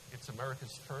 It's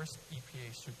America's first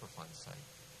EPA Superfund site.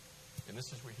 And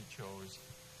this is where he chose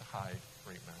to hide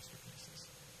great masterpieces.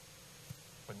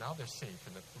 But now they're safe,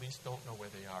 and the police don't know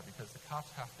where they are because the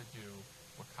cops have to do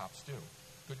what cops do,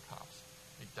 good cops.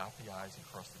 They dot the I's and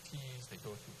cross the T's. They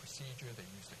go through procedure. They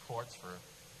use the courts for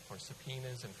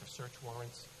subpoenas and for search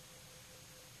warrants.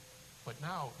 But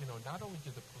now, not only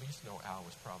did the police know Al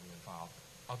was probably involved,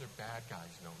 other bad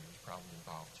guys know he was probably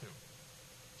involved too.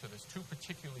 So there's 2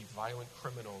 particularly violent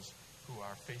criminals who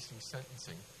are facing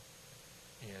sentencing,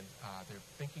 and they're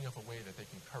thinking of a way that they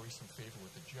can curry some favor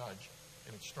with the judge.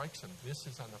 And it strikes them, this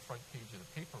is on the front page of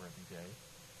the paper every day.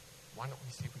 Why don't we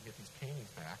see if we get these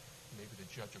paintings back? Maybe the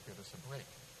judge will give us a break.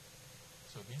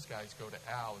 So these guys go to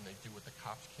Al, and they do what the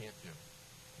cops can't do.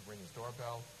 They ring his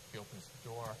doorbell. He opens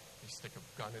the door. They stick a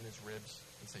gun in his ribs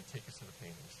and say, take us to the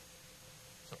paintings.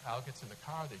 So Al gets in the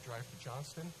car. They drive to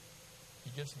Johnston.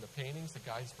 He gives them the paintings. The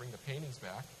guys bring the paintings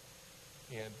back.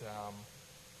 And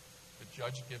the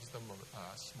judge gives them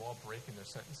a small break in their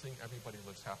sentencing. Everybody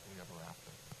lives happily ever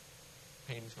after.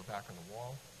 Paintings go back on the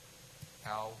wall.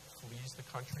 Al flees the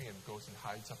country and goes and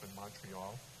hides up in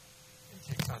Montreal and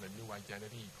takes on a new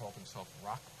identity. He called himself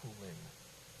Rock Poulin,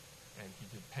 and he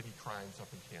did petty crimes up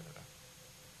in Canada.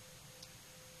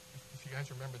 If you guys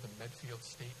remember the Medfield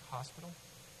State Hospital,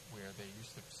 where they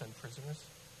used to send prisoners,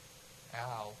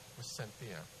 Al was sent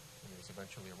there, and he was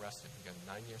eventually arrested. He got a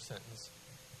 9-year sentence,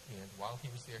 and while he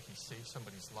was there, he saved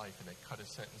somebody's life, and they cut his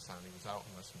sentence on. He was out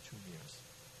in less than 2 years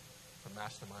for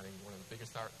masterminding one of the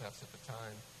biggest art thefts at the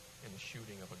time in the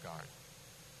shooting of a guard,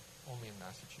 only in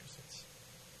Massachusetts.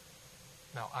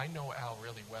 Now, I know Al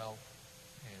really well,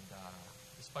 and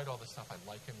despite all this stuff, I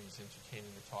like him. He's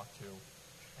entertaining to talk to,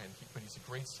 but he's a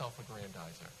great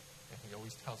self-aggrandizer. And he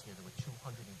always tells me there were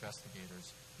 200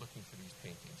 investigators looking for these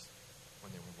paintings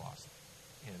when they were lost.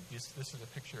 And this is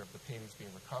a picture of the paintings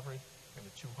being recovered and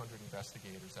the 200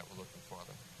 investigators that were looking for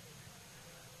them.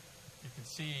 You can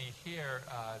see here,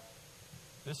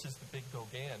 this is the big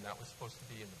Gauguin that was supposed to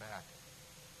be in the back.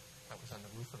 That was on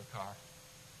the roof of the car.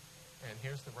 And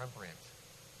here's the Rembrandt.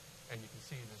 And you can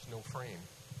see there's no frame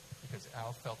because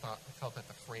Al felt that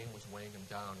the frame was weighing him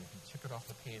down, and he took it off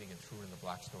the painting and threw it in the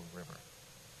Blackstone River.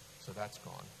 So that's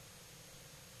gone.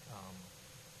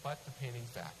 But the painting's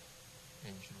back,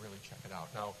 and you should really check it out.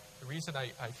 Now, the reason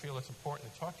I feel it's important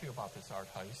to talk to you about this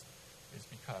art heist is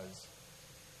because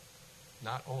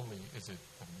not only is it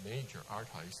a major art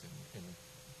heist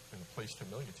in a place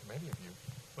familiar to many of you,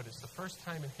 but it's the first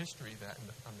time in history that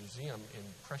a museum in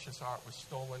precious art was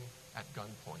stolen at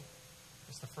gunpoint.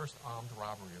 It's the first armed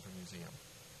robbery of a museum,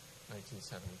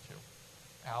 1972.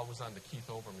 Al was on the Keith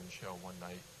Olbermann show one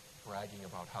night bragging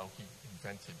about how he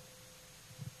invented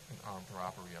an armed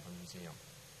robbery of a museum.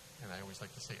 And I always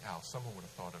like to say, Al, someone would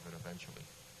have thought of it eventually.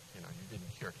 You know, you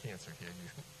didn't cure cancer here.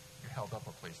 You held up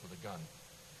a place with a gun.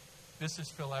 This is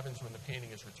Phil Evans when the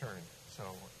painting is returned. So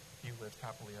he lived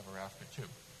happily ever after, too.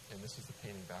 And this is the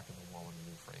painting back in the wall in the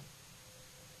new frame.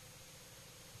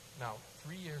 Now,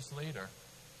 3 years later,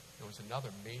 there was another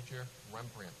major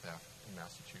Rembrandt theft in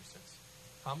Massachusetts.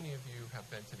 How many of you have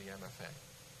been to the MFA?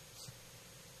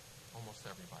 Almost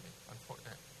everybody.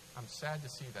 I'm sad to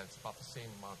see that it's about the same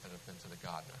amount that have been to the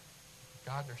Gardner.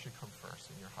 Gardner should come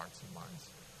first in your hearts and minds.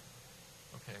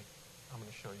 Okay, I'm going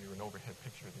to show you an overhead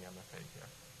picture of the MFA here.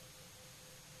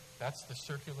 That's the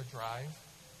circular drive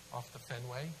off the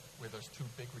Fenway where those two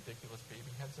big, ridiculous baby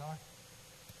heads are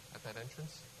at that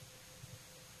entrance.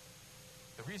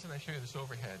 The reason I show you this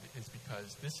overhead is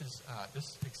because this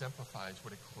exemplifies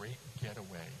what a great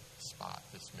getaway spot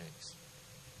this makes.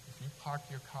 If you park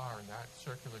your car in that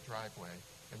circular driveway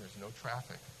and there's no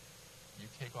traffic, you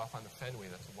take off on the Fenway,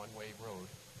 that's a one-way road,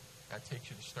 that takes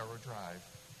you to Storrow Drive,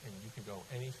 and you can go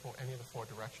any of the four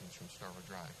directions from Storrow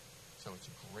Drive. So it's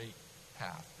a great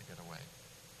path to get away.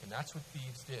 And that's what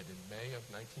thieves did in May of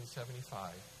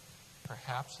 1975,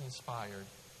 perhaps inspired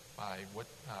by what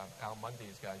Al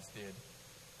Munday's guys did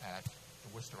at the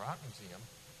Worcester Art Museum.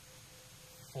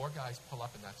 4 guys pull up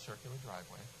in that circular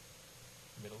driveway,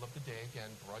 middle of the day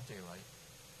again, broad daylight.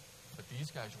 But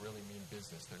these guys really mean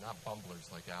business. They're not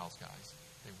bumblers like Al's guys.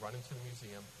 They run into the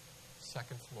museum,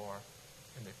 2nd floor,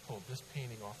 and they pull this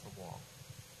painting off the wall.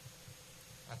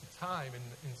 At the time,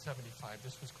 in 75,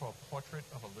 this was called Portrait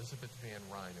of Elizabeth Van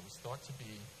Ryn. It was thought to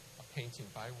be a painting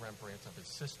by Rembrandt of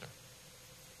his sister.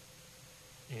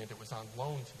 And it was on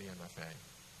loan to the MFA.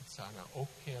 It's on an oak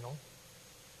panel,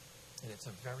 and it's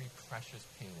a very precious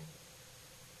painting.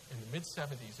 In the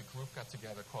mid-70s, a group got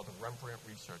together called the Rembrandt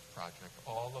Research Project.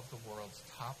 All of the world's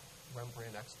top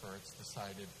Rembrandt experts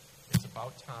decided it's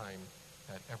about time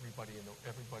that everybody in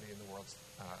the world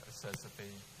says that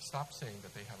they stop saying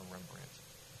that they have a Rembrandt.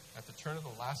 At the turn of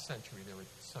the last century, there were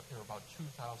about 2,000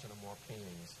 or more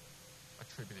paintings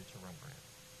attributed to Rembrandt.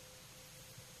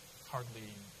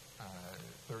 Hardly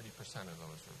 30% of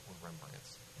those were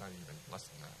Rembrandts, not even, less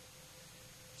than that.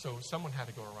 So someone had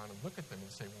to go around and look at them and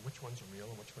say, well, which ones are real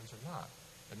and which ones are not?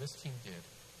 And this team did.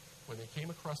 When they came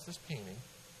across this painting,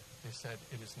 they said,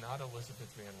 it is not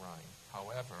Elizabeth Van Ryn.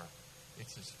 However,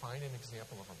 it's as fine an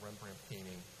example of a Rembrandt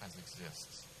painting as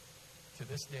exists. To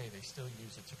this day, they still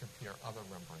use it to compare other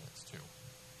Rembrandts to,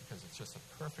 because it's just a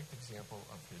perfect example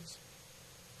of his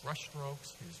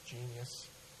brushstrokes, his genius,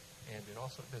 and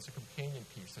there's a companion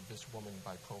piece of this woman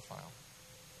by profile.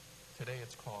 Today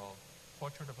it's called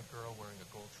Portrait of a Girl Wearing a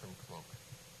Gold-Trimmed Cloak.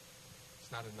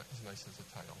 It's not as nice as the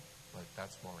title, but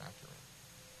that's more accurate.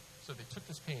 So they took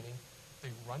this painting, they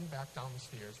run back down the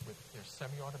stairs with their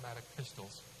semi-automatic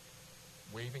pistols,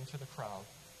 waving to the crowd.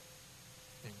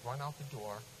 They run out the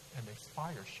door, and they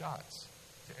fire shots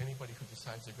to anybody who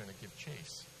decides they're going to give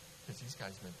chase, because these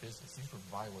guys meant business. These were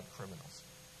violent criminals.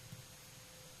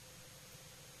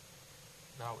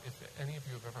 Now, if any of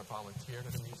you have ever volunteered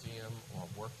at a museum or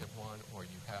worked at one, or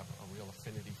you have a real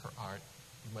affinity for art,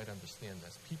 you might understand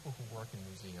this. People who work in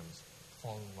museums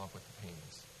fall in love with the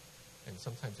paintings, and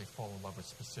sometimes they fall in love with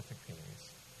specific paintings.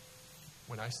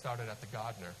 When I started at the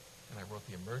Gardner and I wrote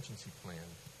the emergency plan,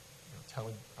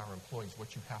 telling our employees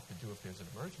what you have to do if there's an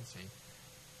emergency,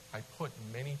 I put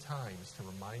many times to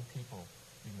remind people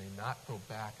you may not go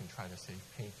back and try to save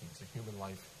paintings. A human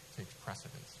life takes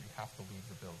precedence. You have to leave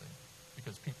the building,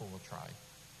 because people will try.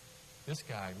 This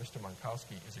guy, Mr.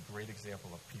 Monkowski, is a great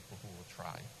example of people who will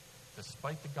try.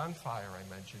 Despite the gunfire I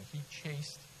mentioned, he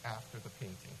chased after the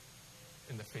painting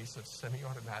in the face of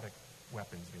semi-automatic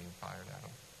weapons being fired at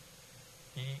him.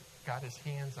 He got his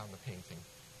hands on the painting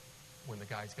when the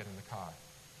guys got in the car,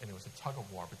 and it was a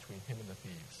tug-of-war between him and the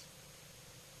thieves.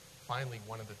 Finally,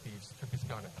 one of the thieves took his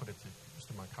gun and put it to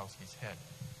Mr. Monkowski's head,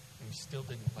 and he still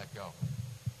didn't let go.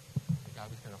 The guy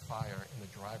was going to fire, and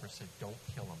the driver said, don't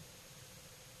kill him.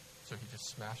 So he just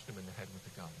smashed him in the head with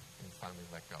the gun, and he finally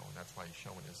let go, and that's why he's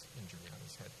showing his injury on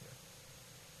his head here.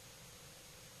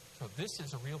 So this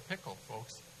is a real pickle,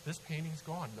 folks. This painting's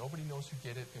gone. Nobody knows who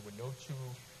did it. There were no two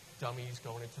dummies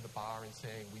going into the bar and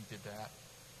saying, we did that.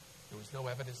 There was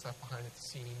no evidence left behind at the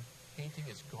scene. Painting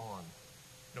is gone.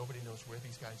 Nobody knows where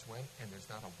these guys went, and there's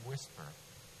not a whisper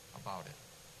about it.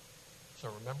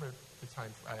 So remember the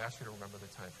time, I asked you to remember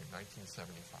the time frame,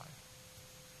 1975.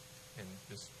 And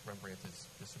this Rembrandt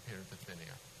has disappeared into thin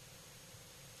air.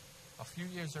 A few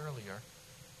years earlier,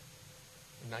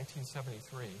 in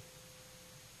 1973,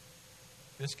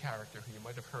 this character, who you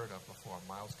might have heard of before,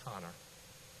 Miles Connor,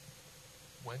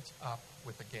 went up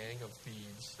with a gang of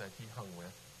thieves that he hung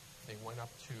with. They went up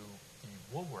to the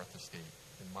Woolworth estate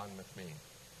in Monmouth, Maine.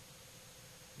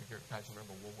 You guys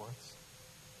remember Woolworths?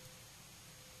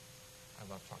 I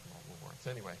love talking about Woolworths.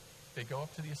 Anyway, they go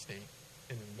up to the estate.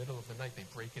 In the middle of the night, they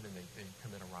break in and they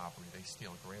commit a robbery. They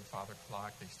steal a grandfather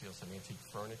clock. They steal some antique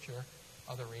furniture,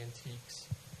 other antiques.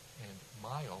 And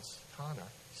Miles Connor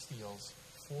steals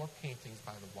 4 paintings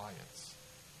by the Wyatts.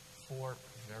 4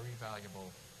 very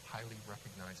valuable, highly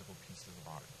recognizable pieces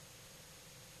of art.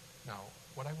 Now,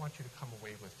 what I want you to come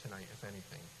away with tonight, if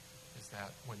anything, is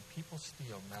that when people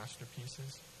steal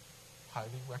masterpieces,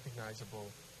 highly recognizable,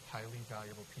 highly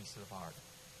valuable pieces of art,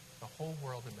 the whole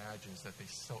world imagines that they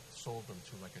sold them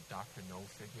to like a Dr. No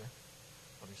figure,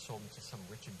 or they sold them to some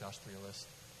rich industrialist,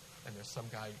 and there's some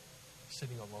guy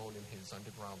sitting alone in his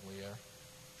underground lair,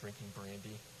 drinking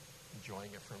brandy, enjoying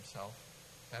it for himself.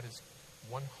 That is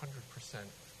 100%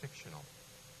 fictional.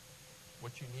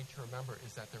 What you need to remember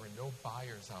is that there are no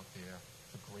buyers out there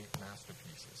for great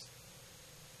masterpieces.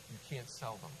 You can't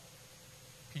sell them.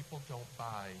 People don't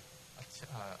buy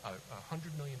a $100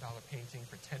 million painting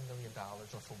for $10 million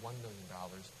or for $1 million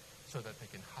so that they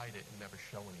can hide it and never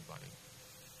show anybody.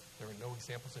 There are no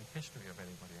examples in history of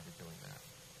anybody ever doing that.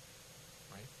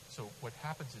 Right? So what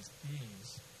happens is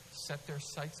these set their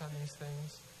sights on these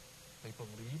things. They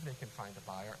believe they can find a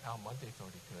buyer. Al Munday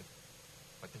thought he could,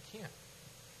 but they can't.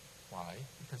 Why?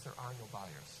 Because there are no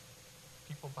buyers.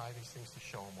 People buy these things to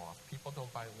show them off. People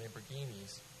don't buy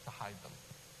Lamborghinis to hide them.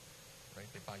 Right?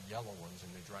 They buy yellow ones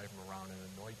and they drive them around and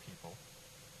annoy people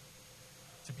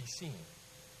to be seen.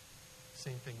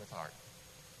 Same thing with art.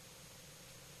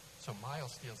 So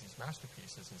Miles steals these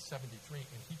masterpieces in 73,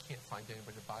 and he can't find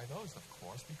anybody to buy those, of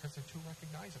course, because they're too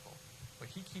recognizable.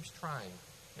 But he keeps trying,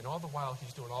 and all the while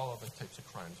he's doing all other types of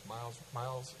crimes.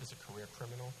 Miles is a career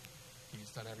criminal.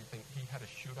 He's done everything. He had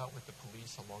a shootout with the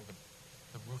police along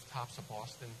the rooftops of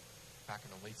Boston back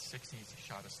in the late 60s. He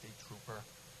shot a state trooper.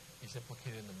 He's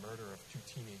implicated in the murder of 2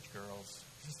 teenage girls.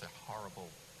 He's just a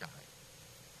horrible guy.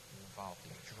 He's involved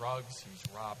in drugs. He's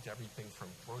robbed everything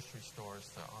from grocery stores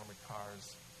to armored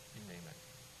cars, you name it.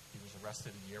 He was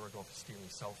arrested a year ago for stealing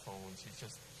cell phones. He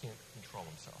just can't control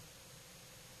himself.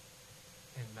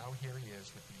 And now here he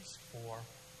is with these 4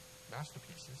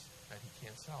 masterpieces that he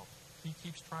can't sell. He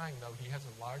keeps trying, though. He has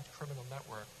a large criminal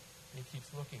network, and he keeps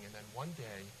looking. And then one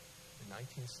day, in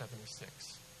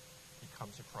 1976, he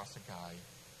comes across a guy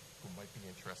who might be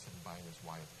interested in buying his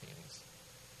Wyatt paintings.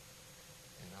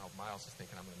 And now Miles is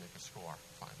thinking, I'm going to make a score,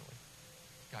 finally.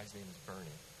 The guy's name is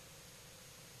Bernie.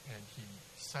 And he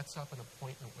sets up an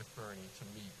appointment with Bernie to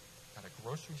meet at a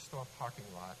grocery store parking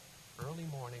lot early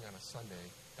morning on a Sunday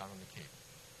down on the Cape.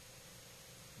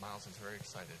 Miles is very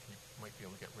excited. He might be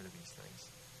able to get rid of these things.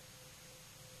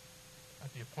 At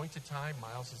the appointed time,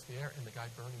 Miles is there, and the guy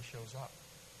Bernie shows up.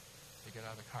 They get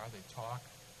out of the car, they talk.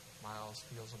 Miles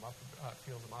feels him out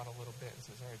a little bit and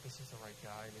says, all right, this is the right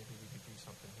guy. Maybe we could do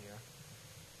something here.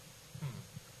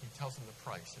 He tells him the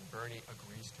price, and Bernie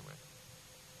agrees to it,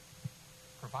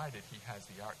 provided he has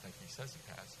the art that he says he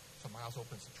has. So Miles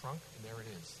opens the trunk, and there it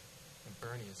is. And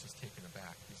Bernie is just taken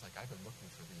aback. He's like, I've been looking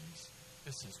for these.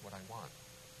 This is what I want.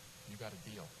 You got a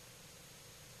deal.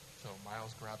 So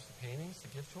Miles grabs the paintings to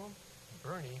give to him, and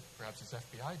Bernie grabs his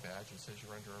FBI badge and says,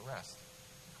 you're under arrest.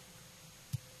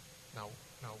 Now,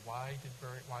 why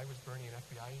was Bernie an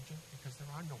FBI agent? Because there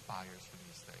are no buyers for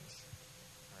these things,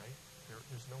 right?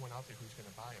 There's no one out there who's going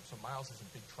to buy them. So Miles is in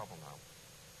big trouble now.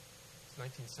 It's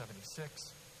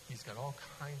 1976. He's got all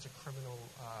kinds of criminal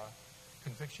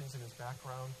convictions in his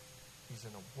background. He's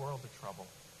in a world of trouble.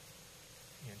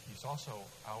 And he's also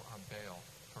out on bail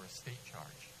for a state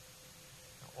charge.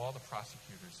 Now, all the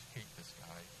prosecutors hate this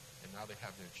guy, and now they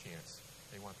have their chance.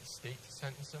 They want the state to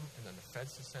sentence him, and then the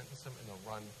feds to sentence him, and they'll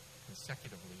run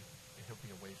consecutively, and he'll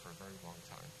be away for a very long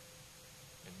time.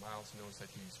 And Miles knows that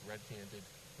he's red-handed.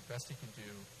 The best he can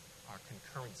do are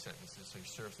concurrent sentences, so he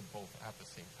serves them both at the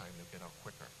same time to get out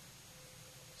quicker.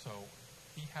 So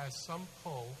he has some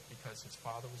pull because his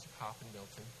father was a cop in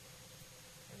Milton,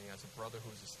 and he has a brother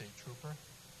who's a state trooper,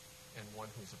 and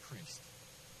one who's a priest.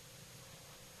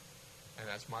 And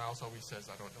as Miles always says,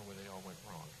 I don't know where they all went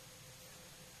wrong.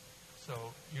 So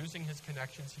using his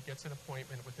connections, he gets an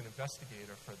appointment with an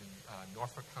investigator for the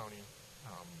Norfolk County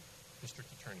District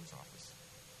Attorney's Office.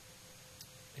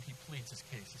 And he pleads his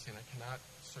case. He's saying, I cannot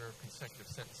serve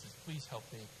consecutive sentences. Please help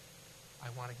me.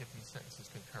 I want to get these sentences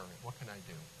concurrent. What can I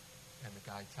do? And the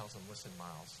guy tells him, listen,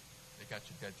 Miles, they got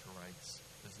you dead to rights.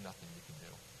 There's nothing you can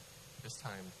do. This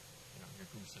time, your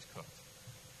goose is cooked.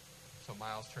 So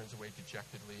Miles turns away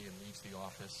dejectedly and leaves the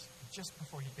office. Just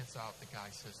before he gets out, the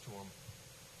guy says to him,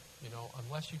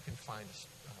 unless you can find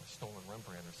a stolen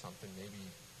Rembrandt or something, maybe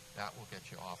that will get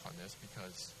you off on this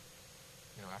because,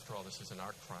 after all, this is an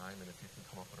art crime, and if you can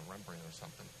come up with a Rembrandt or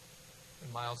something.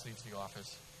 And Miles leaves the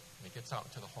office, and he gets out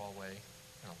into the hallway,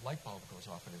 and a light bulb goes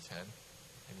off in his head,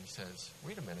 and he says,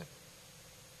 wait a minute,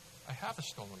 I have a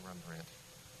stolen Rembrandt.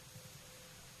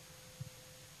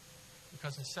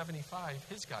 Because in 75,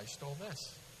 his guy stole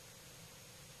this.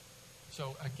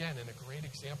 So again, in a great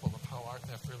example of how art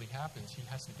theft really happens, he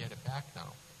has to get it back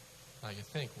now. Now you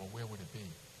think, well, where would it be?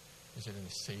 Is it in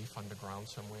a safe underground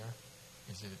somewhere?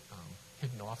 Is it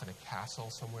hidden off in a castle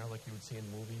somewhere like you would see in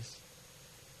movies?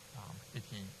 Did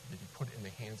he put it in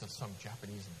the hands of some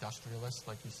Japanese industrialist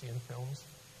like you see in films?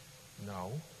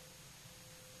 No.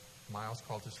 Miles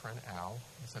called his friend Al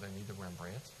and said, I need the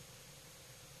Rembrandt.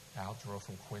 Al drove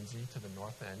from Quincy to the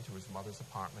north end to his mother's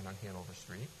apartment on Hanover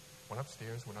Street, went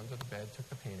upstairs, went under the bed, took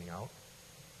the painting out,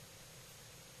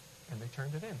 and they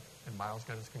turned it in. And Miles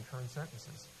got his concurrent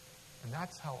sentences. And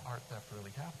that's how art theft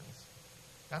really happens.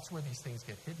 That's where these things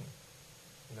get hidden.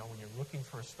 When you're looking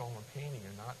for a stolen painting,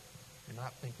 you're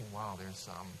not thinking, wow, there's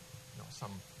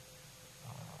some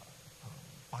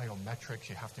biometrics.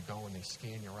 You have to go and they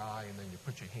scan your eye, and then you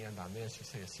put your hand on this. You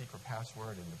say a secret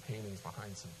password, and the painting's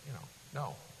behind some.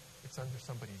 No, it's under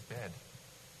somebody's bed,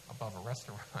 above a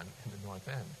restaurant in the North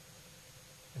End.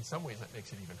 In some ways, that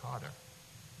makes it even harder.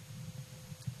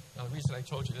 Now, the reason I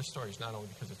told you this story is not only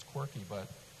because it's quirky, but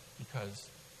because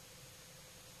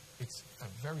it's a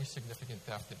very significant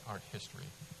theft in art history.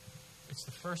 It's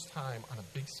the first time on a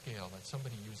big scale that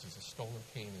somebody uses a stolen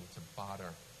painting to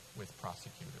barter with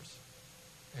prosecutors.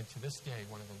 And to this day,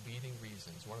 one of the leading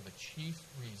reasons, one of the chief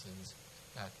reasons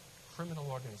that criminal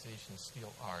organizations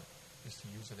steal art is to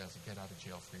use it as a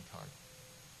get-out-of-jail-free card.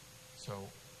 So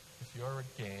if you're a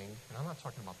gang, and I'm not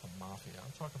talking about the mafia,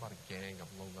 I'm talking about a gang of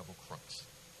low-level crooks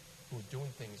who are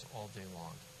doing things all day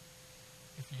long.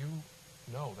 If you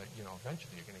know that,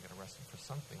 eventually you're going to get arrested for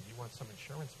something, you want some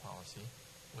insurance policy,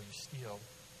 well, you steal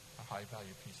a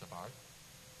high-value piece of art,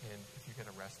 and if you get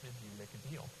arrested, you make a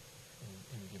deal,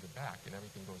 and you give it back, and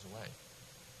everything goes away.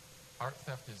 Art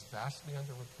theft is vastly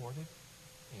underreported,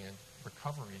 and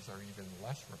recoveries are even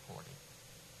less reported.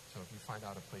 So if you find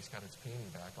out a place got its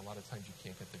painting back, a lot of times you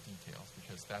can't get the details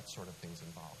because that sort of thing's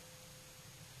involved.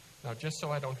 Now, just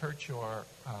so I don't hurt your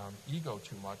ego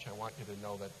too much, I want you to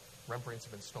know that Rembrandts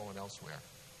have been stolen elsewhere,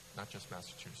 not just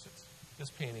Massachusetts.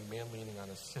 This painting, Man Leaning on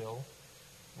a Sill,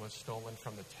 was stolen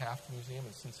from the Taft Museum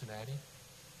in Cincinnati,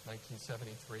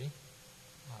 1973.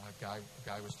 A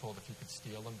guy was told if he could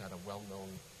steal them, that a well-known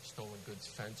stolen goods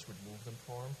fence would move them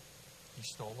for him. He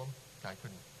stole them. Guy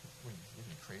couldn't. What are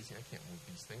you crazy? I can't move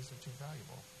these things. They're too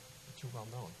valuable. They're too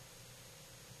well-known.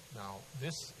 Now,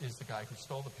 this is the guy who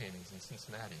stole the paintings in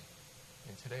Cincinnati.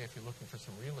 And today, if you're looking for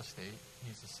some real estate,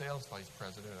 he's the sales vice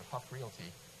president at Huff Realty.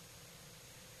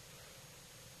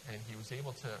 And he was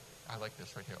able to, I like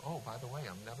this right here, oh, by the way,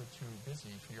 I'm never too busy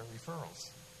for your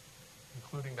referrals,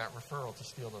 including that referral to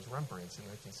steal those Rembrandts in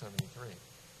 1973.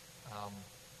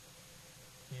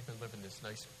 He'd been living this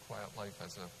nice, quiet life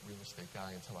as a real estate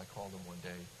guy until I called him one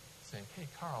day saying, hey,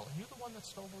 Carl, are you the one that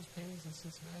stole those paintings in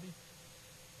Cincinnati?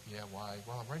 Yeah, why?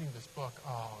 Well, I'm writing this book.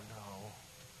 Oh, no.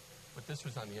 But this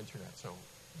was on the internet, so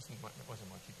it wasn't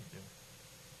much you could do.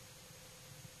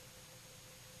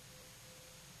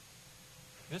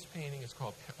 This painting is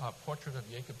called Portrait of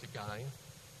Jacob de Gein.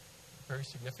 Very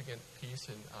significant piece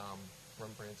in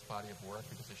Rembrandt's body of work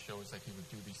because it shows that he would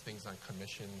do these things on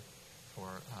commission for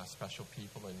special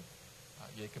people. And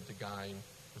Jacob de Gein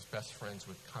was best friends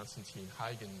with Constantine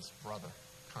Huygens' brother.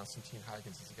 Constantine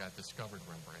Huygens is the guy that discovered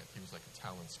Rembrandt. He was like a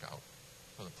talent scout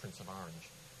for the Prince of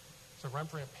Orange. So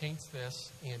Rembrandt paints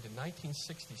this, and in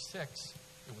 1966,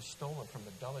 it was stolen from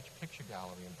the Dulwich Picture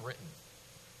Gallery in Britain.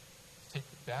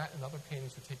 That and other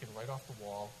paintings were taken right off the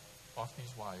wall, off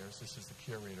these wires. This is the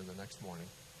curator the next morning,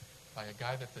 by a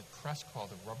guy that the press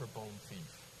called a rubber bone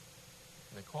thief.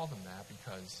 And they called him that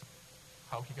because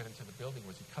how he got into the building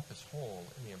was he cut this hole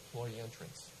in the employee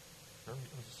entrance. It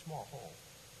was a small hole.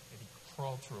 And he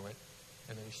crawled through it,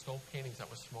 and then he stole paintings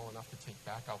that were small enough to take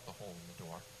back out the hole in the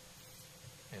door.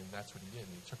 And that's what he did,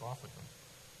 and he took off with them.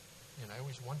 And I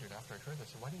always wondered after I heard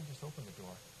this, why didn't he just open the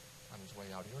door on his way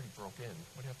out? He already broke in.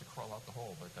 Why did he have to crawl out the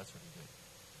hole? But that's what he did.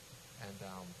 And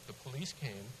the police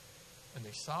came, and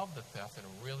they solved the theft in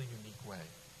a really unique way.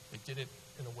 They did it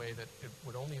in a way that it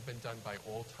would only have been done by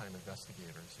old-time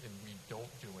investigators, and we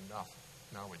don't do enough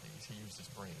nowadays. He used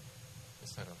his brain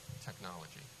instead of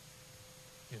technology.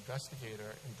 The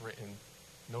investigator in Britain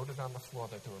noted on the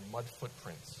floor that there were mud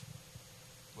footprints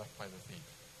left by the thief.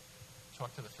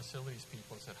 Talked to the facilities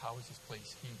people and said, how is this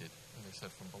place heated? And they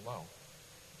said, from below.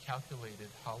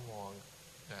 Calculated how long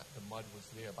that the mud was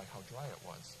there by how dry it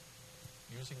was.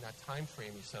 Using that time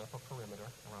frame, he set up a perimeter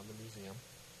around the museum.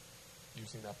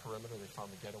 Using that perimeter, they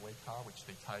found the getaway car, which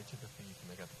they tied to the thief, and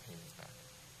they got the paintings back.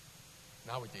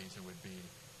 Nowadays, it would be,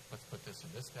 let's put this in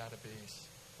this database,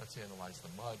 let's analyze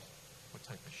the mud, what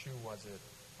type of shoe was it,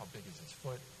 how big is his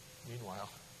foot. Meanwhile,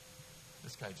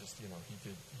 this guy just, he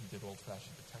did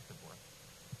old-fashioned detective work.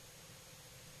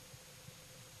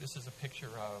 This is a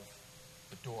picture of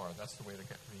the door. That's the way the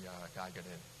guy got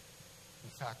in.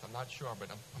 In fact, I'm not sure, but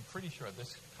I'm pretty sure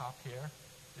this cop here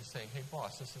is saying, hey,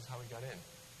 boss, this is how he got in.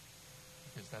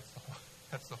 Because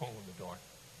that's the hole in the door.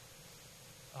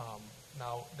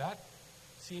 Now, that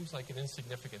seems like an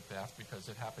insignificant theft because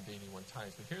it happened 81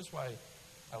 times. But here's why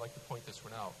I like to point this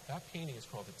one out. That painting is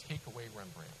called a takeaway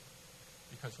Rembrandt.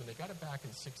 Because when they got it back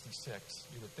in 66,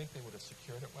 you would think they would have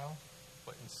secured it well.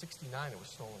 But in 69, it was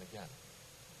stolen again.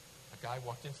 A guy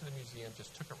walked into the museum,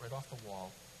 just took it right off the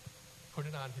wall, put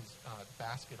it on his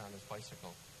basket on his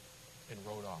bicycle, and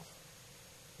rode off.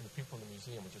 And the people in the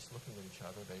museum were just looking at each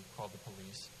other. They called the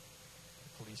police.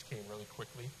 The police came really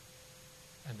quickly,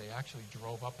 and they actually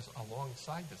drove up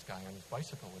alongside this guy on his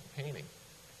bicycle with the painting.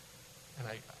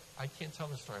 And I can't tell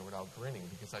the story without grinning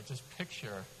because I just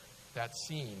picture that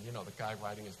scene, the guy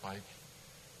riding his bike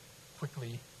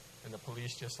quickly, and the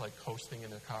police just like coasting in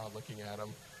their car looking at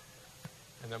him,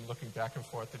 and them looking back and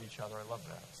forth at each other. I love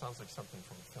that. It sounds like something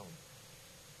from a film.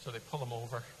 So they pull him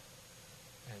over,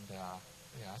 and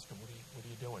they asked him, what are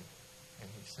you doing? And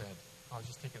he said, I was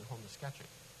just taking it home to sketch it.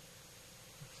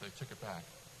 So they took it back.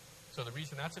 So the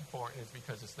reason that's important is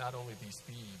because it's not only these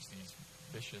thieves, these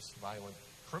vicious, violent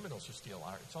criminals who steal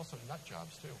art, it's also nut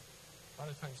jobs too. A lot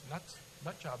of times nut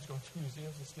jobs go into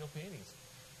museums and steal paintings,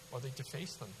 or they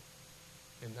deface them.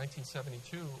 In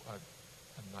 1972, a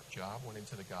nut job went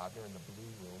into the Gardner in the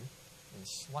blue room and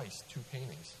sliced 2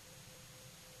 paintings.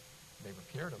 They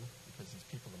repaired them because these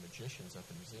people are magicians at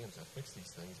the museums that fix these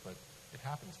things, but it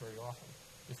happens very often.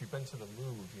 If you've been to the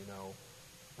Louvre, you know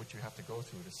what you have to go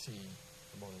through to see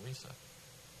the Mona Lisa.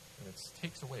 And it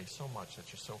takes away so much that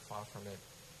you're so far from it.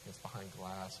 It's behind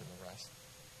glass and the rest.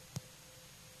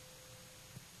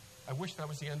 I wish that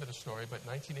was the end of the story, but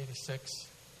 1986,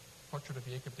 Portrait of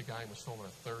Jacob de Gaulle was stolen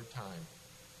a 3rd time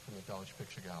from the Dulwich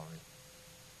Picture Gallery.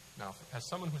 Now, as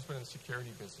someone who's been in the security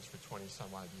business for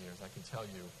 20-some-odd years, I can tell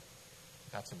you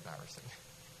that's embarrassing.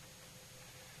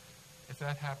 If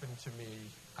that happened to me,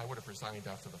 I would have resigned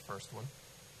after the first one.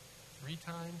 3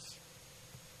 times.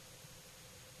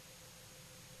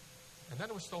 And then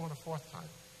it was stolen a 4th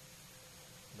time,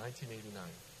 1989.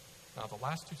 Now, the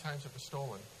last 2 times it was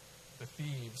stolen, the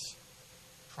thieves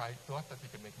thought that they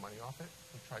could make money off it.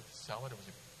 They tried to sell it. It was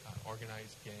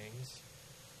organized gangs.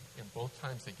 And both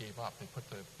times they gave up. They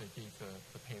gave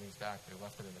the paintings back. They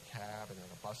left it in a cab and in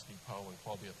a bus depot and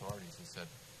called the authorities and said,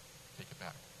 take it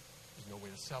back. There's no way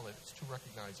to sell it. It's too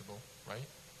recognizable, right?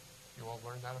 You all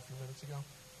learned that a few minutes ago?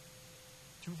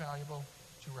 Too valuable,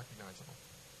 too recognizable.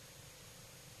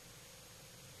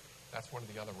 That's one of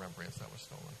the other Rembrandts that was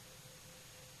stolen.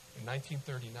 In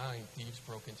 1939, thieves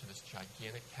broke into this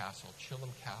gigantic castle,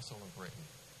 Chilham Castle in Britain,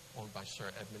 owned by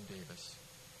Sir Edmund Davis.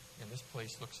 And this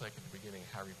place looks like at the beginning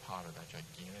Harry Potter, that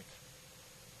gigantic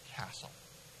castle.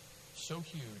 So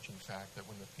huge, in fact, that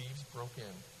when the thieves broke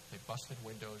in, they busted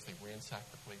windows, they ransacked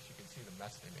the place. You can see the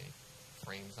mess they made.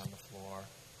 Frames on the floor,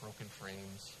 broken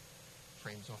frames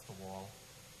off the wall.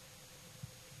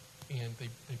 And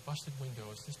they busted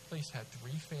windows. This place had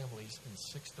 3 families and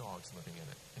 6 dogs living in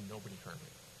it, and nobody heard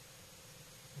it.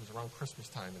 It was around Christmas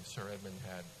time, and Sir Edmund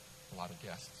had a lot of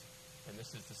guests. And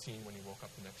this is the scene when he woke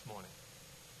up the next morning.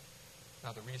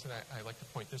 Now, the reason I like to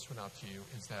point this one out to you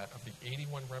is that of the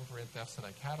 81 Rembrandt thefts that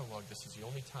I cataloged, this is the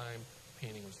only time the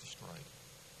painting was destroyed.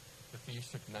 The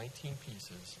thieves took 19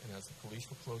 pieces, and as the police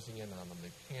were closing in on them,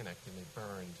 they panicked and they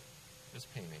burned this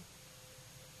painting.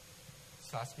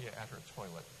 Saskia at her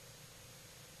toilet.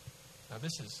 Now,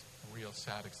 this is a real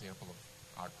sad example of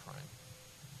art crime,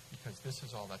 because this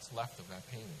is all that's left of that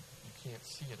painting. You can't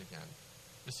see it again.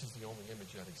 This is the only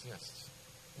image that exists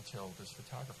until this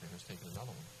photographer has taken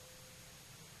another one.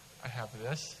 I have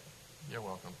this. You're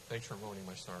welcome. Thanks for ruining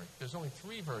my story. There's only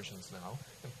 3 versions now.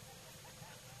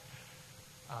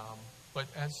 But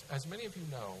as many of you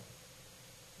know,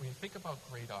 when you think about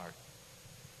great art,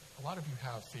 a lot of you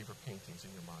have favorite paintings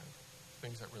in your mind,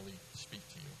 things that really speak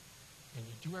to you. And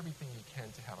you do everything you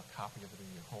can to have a copy of it in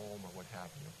your home or what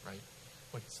have you, right?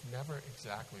 But it's never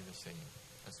exactly the same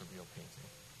as the real painting.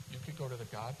 You could go to the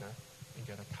Gardner and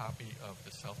get a copy of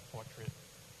the self-portrait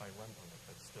by Rembrandt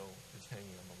that still is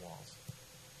hanging on the walls,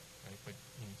 right? But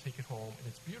you take it home, and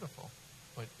it's beautiful,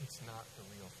 but it's not the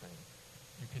real thing.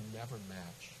 You can never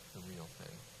match the real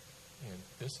thing. And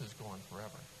this is gone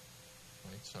forever.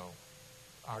 right? So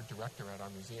our director at our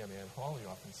museum, Ann Hawley,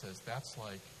 often says that's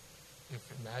like,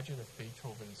 imagine if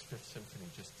Beethoven's Fifth Symphony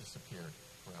just disappeared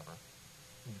forever.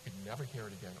 And you could never hear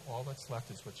it again. All that's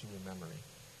left is what's in your memory,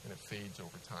 and it fades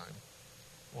over time.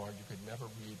 Or you could never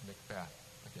read Macbeth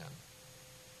again.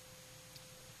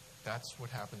 That's what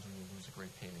happens when you lose a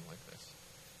great painting like this.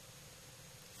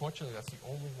 Fortunately, that's the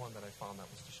only one that I found that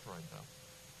was destroyed, though.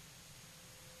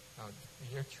 Now, in the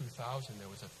year 2000, there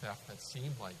was a theft that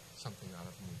seemed like something out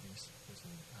of movies. It was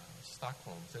in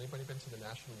Stockholm. Has anybody been to the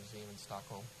National Museum in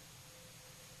Stockholm?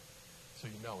 So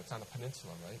you know, it's on a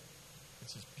peninsula, right?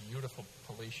 It's this beautiful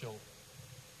palatial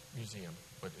museum,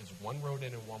 but it's one road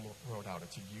in and one road out.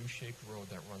 It's a U-shaped road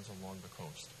that runs along the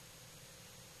coast.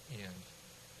 And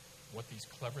what these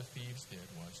clever thieves did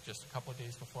was, just a couple of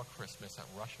days before Christmas at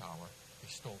rush hour, they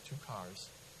stole 2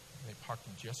 cars, and they parked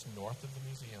them just north of the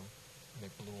museum, and they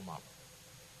blew them up.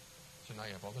 So now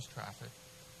you have all this traffic,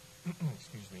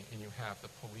 excuse me, and you have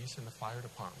the police and the fire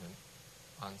department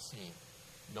on scene.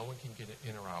 No one can get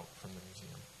in or out from the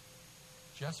museum.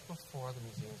 Just before the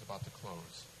museum is about to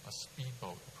close, a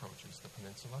speedboat approaches the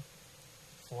peninsula.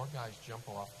 4 guys jump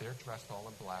off. They're dressed all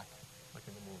in black, like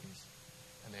in the movies,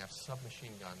 and they have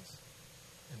submachine guns,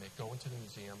 and they go into the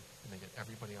museum, and they get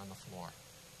everybody on the floor.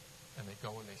 And they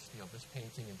go and they steal this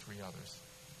painting and 3 others.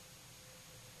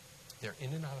 They're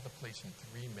in and out of the place in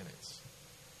 3 minutes,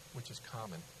 which is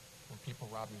common. When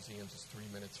people rob museums, it's 3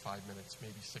 minutes, 5 minutes,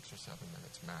 maybe 6 or 7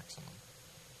 minutes maximum.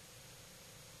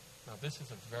 Now, this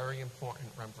is a very important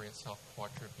Rembrandt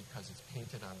self-portrait because it's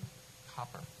painted on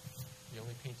copper. He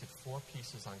only painted 4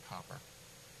 pieces on copper,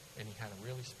 and he had a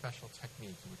really special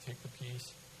technique. He would take the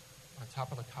piece, on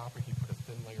top of the copper, he put a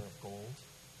thin layer of gold,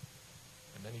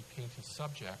 and then he'd paint his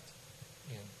subject.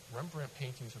 And Rembrandt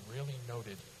paintings are really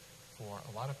noted for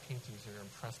a lot of paintings that are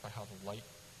impressed by how the light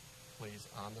plays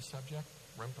on the subject.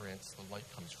 Rembrandt's, the light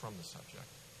comes from the subject.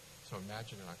 So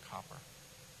imagine it on copper.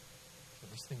 So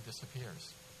this thing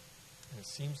disappears. And it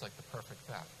seems like the perfect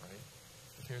theft, right?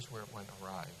 But here's where it went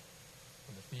awry.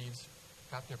 When the thieves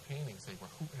got their paintings, they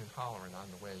were hooting and hollering on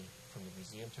the way from the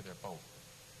museum to their boat.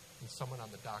 And someone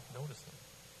on the dock noticed them.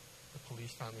 The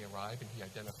police finally arrive, and he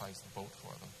identifies the boat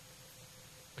for them.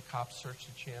 The cops search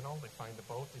the channel, they find the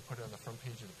boat, they put it on the front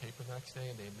page of the paper the next day,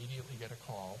 and they immediately get a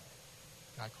call.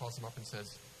 The guy calls them up and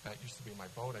says, "That used to be my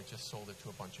boat, I just sold it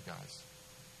to a bunch of guys."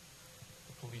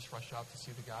 The police rush out to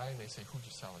see the guy, and they say, "Who'd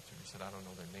you sell it to?" He said, "I don't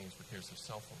know their names, but here's their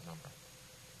cell phone number."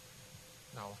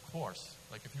 Now, of course,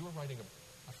 like if you were writing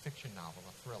a fiction novel,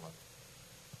 a thriller,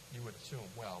 you would assume,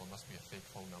 well, it must be a fake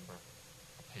phone number,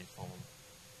 a pay phone,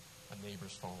 a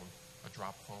neighbor's phone, a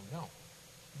drop phone. No.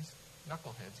 These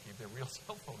knuckleheads gave their real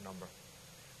cell phone number.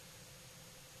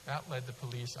 That led the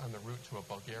police on the route to a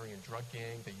Bulgarian drug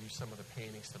gang. They used some of the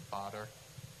paintings to barter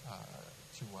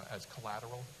as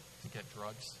collateral to get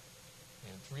drugs.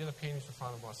 And 3 of the paintings were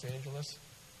found in Los Angeles.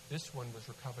 This one was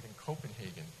recovered in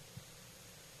Copenhagen.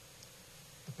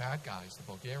 The bad guys, the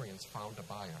Bulgarians, found a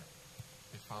buyer.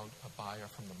 They found a buyer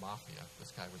from the mafia.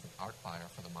 This guy was an art buyer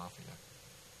for the mafia.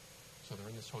 So they're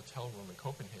in this hotel room in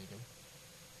Copenhagen,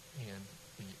 and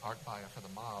the art buyer for the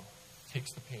mob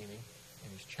takes the painting,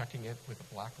 and he's checking it with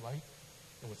a black light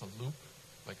and with a loupe,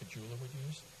 like a jeweler would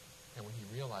use. And when he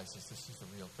realizes this is the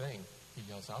real thing, he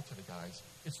yells out to the guys,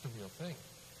 "It's the real thing."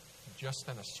 And just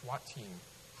then a SWAT team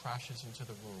crashes into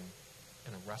the room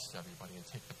and arrests everybody and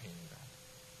take the painting back.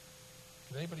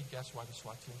 Can anybody guess why the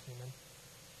SWAT team came in?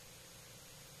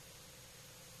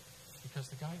 Because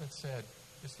the guy that said,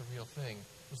 "It's the real thing,"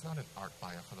 was not an art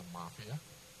buyer for the mafia.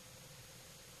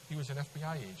 He was an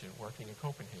FBI agent working in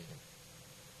Copenhagen.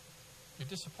 You're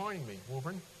disappointing me,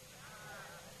 Woburn.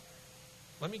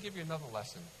 Let me give you another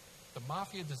lesson. The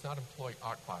mafia does not employ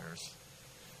art buyers.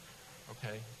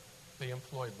 Okay? They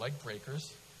employ leg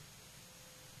breakers,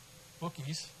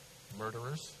 bookies,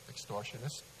 murderers,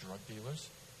 extortionists, drug dealers,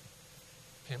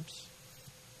 pimps.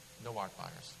 No art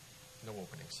buyers. No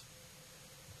openings.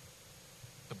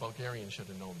 The Bulgarians should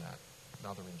have known that.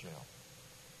 Now they're in jail.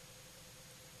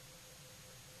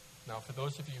 Now, for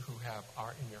those of you who have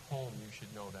art in your home, you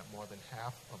should know that more than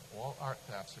half of all art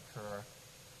thefts occur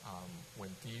when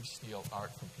thieves steal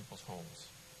art from people's homes.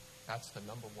 That's the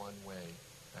number one way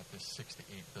that this $6 to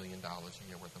 $8 billion a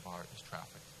year worth of art is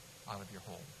trafficked out of your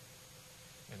home.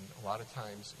 And a lot of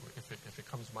times, if it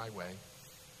comes my way,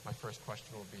 my first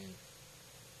question will be,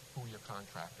 who are your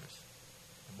contractors?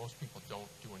 And most people don't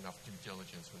do enough due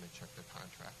diligence when they check their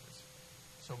contractors.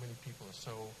 So many people are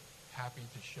so happy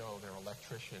to show their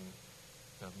electrician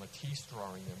the Matisse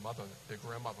drawing their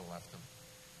grandmother left them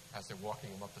as they're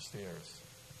walking them up the stairs.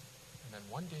 And then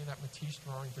one day that Matisse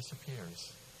drawing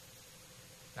disappears.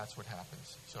 That's what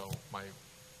happens. So my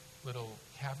little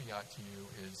caveat to you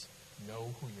is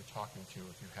know who you're talking to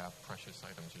if you have precious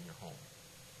items in your home.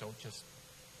 Don't just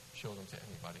show them to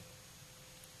anybody.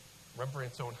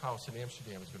 Rembrandt's own house in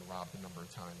Amsterdam has been robbed a number of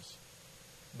times.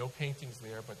 No paintings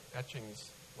there, but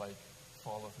etchings like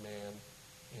Fall of Man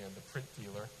and the print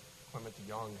dealer, Clement de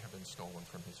Jong, have been stolen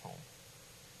from his home.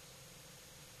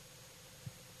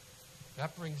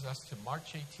 That brings us to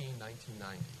March 18,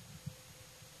 1990,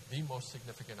 the most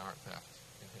significant art theft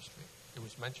in history. It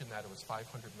was mentioned that it was $500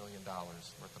 million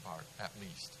worth of art, at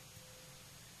least.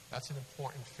 That's an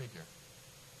important figure.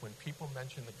 When people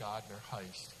mention the Gardner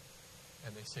heist,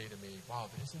 and they say to me, wow,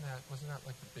 wasn't that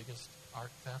like the biggest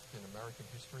art theft in American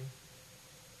history?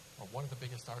 Or one of the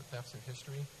biggest art thefts in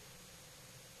history?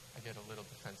 I get a little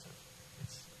defensive.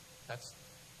 That's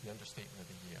the understatement of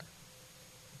the year.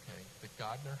 Okay? The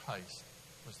Gardner heist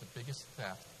was the biggest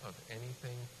theft of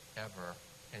anything ever,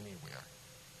 anywhere.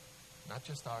 Not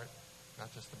just art,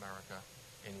 not just America,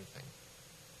 anything.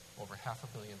 Over $500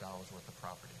 million worth of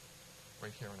property,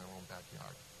 right here in our own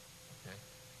backyard. Okay?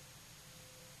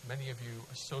 Many of you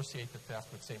associate the theft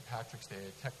with St. Patrick's Day.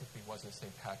 It technically wasn't St.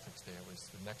 Patrick's Day. It was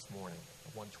the next morning,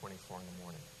 at 1:24 in the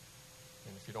morning.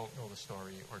 And if you don't know the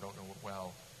story or don't know it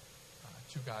well,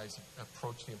 two guys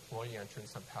approached the employee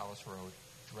entrance on Palace Road,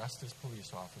 dressed as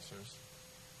police officers.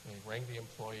 They rang the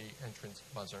employee entrance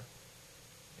buzzer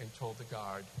and told the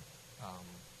guard,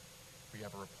 we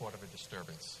have a report of a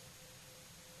disturbance.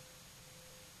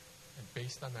 And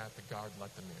based on that, the guard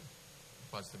let them in,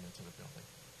 buzzed them into the building,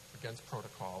 against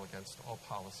protocol, against all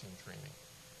policy and training.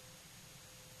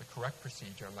 The correct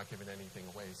procedure, I'm not giving anything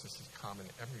away, is this is common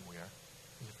everywhere,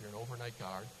 is if you're an overnight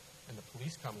guard and the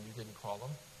police come and you didn't call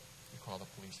them, you call the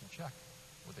police and check.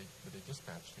 Were they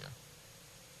dispatched here?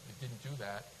 They didn't do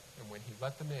that, and when he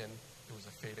let them in, it was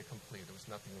a fait accompli. There was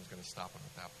nothing that was going to stop him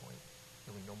at that point.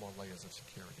 There were no more layers of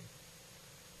security.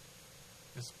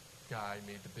 This guy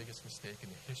made the biggest mistake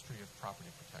in the history of property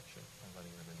protection by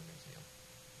letting them in the museum.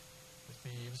 The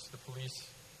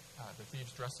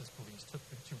thieves dressed as police took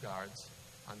the two guards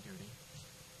on duty,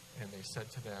 and they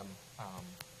said to them,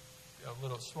 a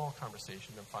little small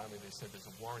conversation, and finally they said, there's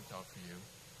a warrant out for you.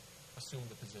 Assume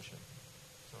the position.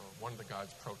 So one of the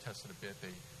guards protested a bit.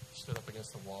 They stood up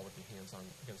against the wall with their hands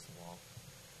against the wall.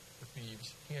 The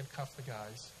thieves handcuffed the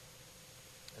guys,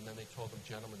 and then they told them,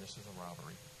 gentlemen, this is a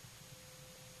robbery.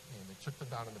 And they took them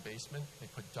down in the basement.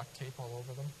 They put duct tape all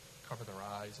over them, covered their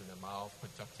eyes and their mouth,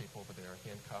 put duct tape over their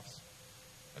handcuffs,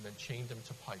 and then chained them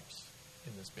to pipes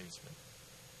in this basement.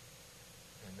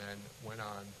 And then went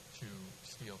on to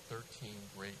steal 13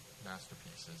 great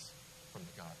masterpieces from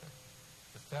the Gardner.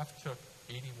 The theft took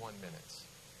 81 minutes.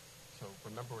 So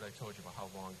remember what I told you about how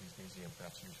long these museum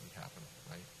thefts usually happen,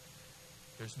 right?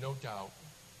 There's no doubt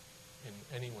in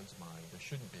anyone's mind, there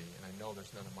shouldn't be, and I know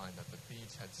there's none of mine, that the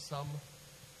thieves had some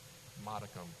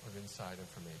modicum of inside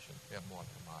information. They have more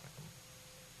than a modicum.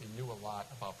 They knew a lot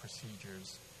about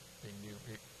procedures. They knew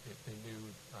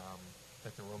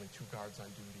that there were only two guards on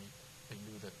duty. They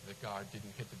knew that the guard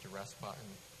didn't hit the duress button.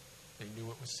 They knew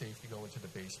it was safe to go into the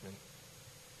basement.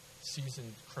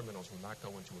 Seasoned criminals will not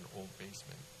go into an old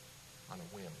basement on a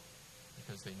whim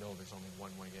because they know there's only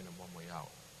one way in and one way out.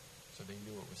 So they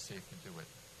knew it was safe to do it.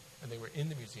 And they were in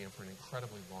the museum for an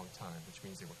incredibly long time, which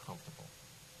means they were comfortable.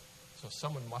 So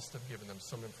someone must have given them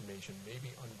some information,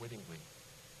 maybe unwittingly.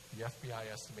 The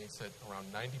FBI estimates that around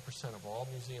 90% of all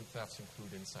museum thefts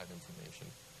include inside information.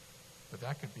 But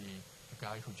that could be a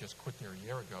guy who just quit there a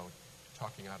year ago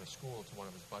talking out of school to one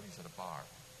of his buddies at a bar,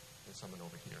 and someone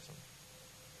overhears him.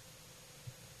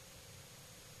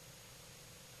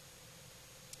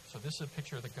 So this is a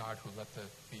picture of the guard who let the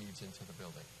thieves into the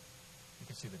building. You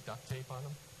can see the duct tape on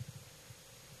him,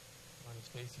 on his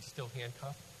face. He's still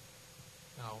handcuffed.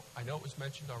 Now, I know it was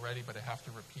mentioned already, but I have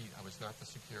to repeat, I was not the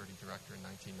security director in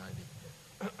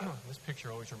 1990. This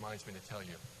picture always reminds me to tell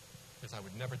you, because I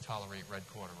would never tolerate red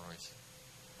corduroys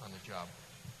on the job.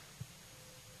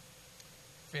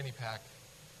 Fanny pack,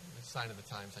 the sign of the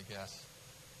times, I guess.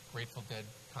 Grateful Dead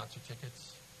concert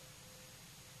tickets.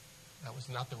 That was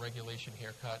not the regulation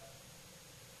haircut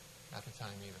at the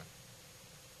time either.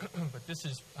 But this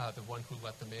is the one who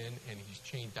let them in, and he's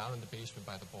chained down in the basement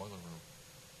by the boiler room.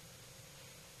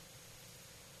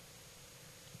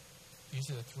 These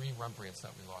are the three Rembrandts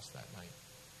that we lost that night.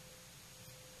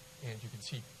 And you can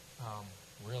see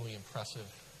really impressive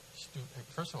students.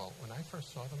 First of all, when I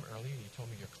first saw them earlier, you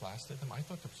told me your class did them, I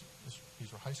thought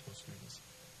these were high school students.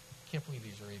 I can't believe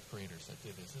these are 8th graders that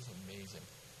did this. This is amazing.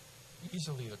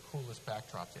 Easily the coolest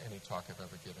backdrop to any talk I've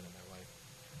ever given in my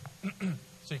life.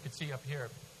 So you can see up here,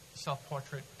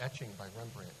 self-portrait etching by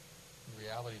Rembrandt. In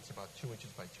reality, it's about 2 inches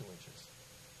by 2 inches.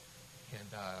 And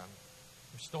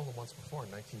it was stolen once before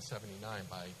in 1979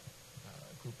 by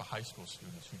a group of high school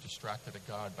students who distracted a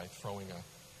guard by throwing a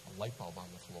light bulb on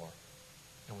the floor.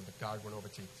 And when the guard went over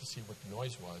to see what the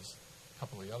noise was, a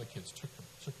couple of the other kids took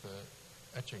the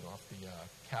etching off the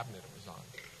cabinet it was on.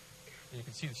 And you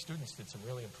can see the students did some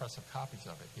really impressive copies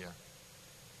of it here.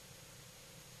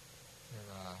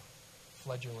 They're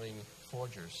fledgling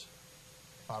forgers.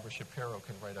 Barbara Shapiro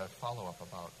can write a follow-up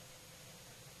about.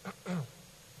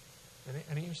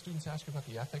 Any of your students ask you about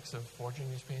the ethics of forging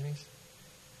these paintings?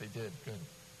 They did. Good.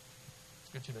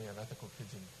 It's good to know you have ethical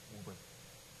kids in Uber.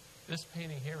 This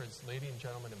painting here is Lady and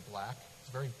Gentleman in Black.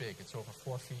 It's very big. It's over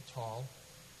 4 feet tall.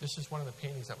 This is one of the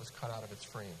paintings that was cut out of its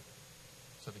frame.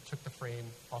 So they took the frame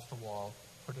off the wall,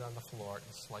 put it on the floor,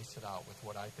 and sliced it out with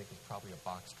what I think is probably a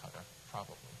box cutter,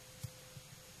 probably.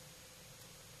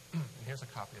 And here's a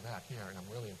copy of that here, and I'm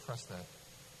really impressed that,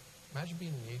 imagine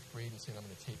being in the 8th grade and saying, I'm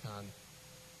going to take on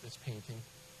this painting,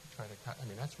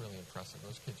 that's really impressive.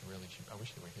 Those kids really should, I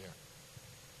wish they were here.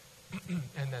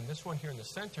 And then this one here in the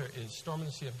center is Storm in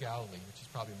the Sea of Galilee, which is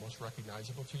probably most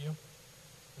recognizable to you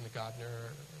in the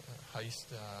Gardner heist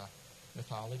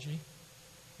mythology.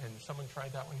 And someone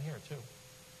tried that one here, too.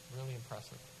 Really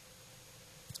impressive.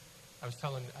 I was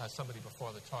telling somebody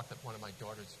before the talk that one of my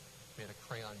daughters made a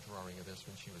crayon drawing of this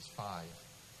when she was 5.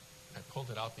 I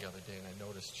pulled it out the other day, and I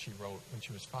noticed she wrote, when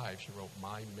she was 5, she wrote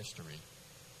My Mystery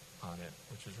on it,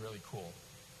 which was really cool.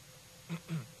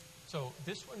 So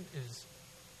this one is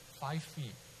 5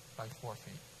 feet by 4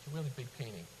 feet. It's a really big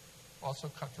painting. Also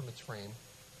cut from its frame,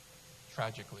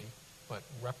 tragically, but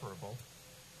reparable.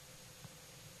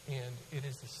 And it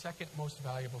is the second most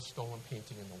valuable stolen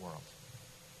painting in the world.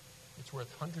 It's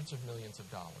worth hundreds of millions of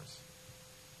dollars.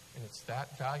 And it's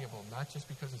that valuable, not just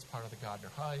because it's part of the Gardner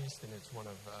heist and it's one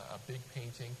of a big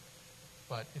painting,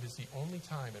 but it is the only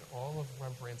time in all of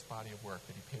Rembrandt's body of work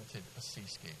that he painted a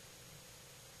seascape.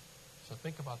 So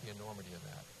think about the enormity of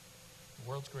that. The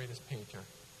world's greatest painter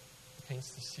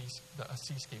paints a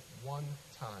seascape one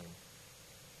time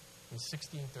in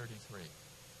 1633.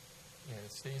 And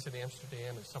it stays in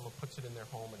Amsterdam, and someone puts it in their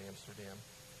home in Amsterdam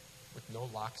with no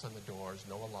locks on the doors,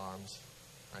 no alarms,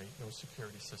 right? No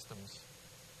security systems.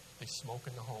 They smoke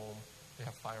in the home. They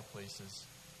have fireplaces.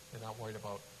 They're not worried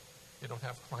about, they don't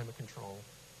have climate control.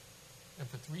 And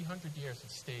for 300 years,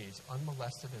 it stays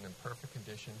unmolested and in perfect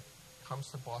condition, comes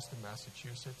to Boston,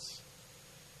 Massachusetts.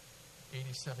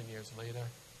 87 years later,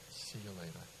 see you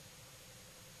later.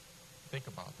 Think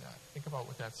about that. Think about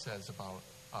what that says about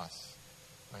us,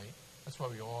 right? That's why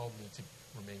we all need to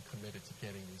remain committed to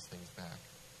getting these things back.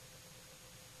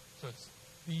 So it's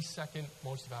the second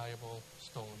most valuable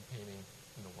stolen painting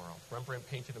in the world. Rembrandt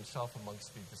painted himself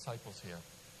amongst the disciples here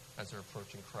as they're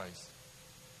approaching Christ.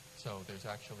 So there's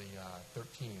actually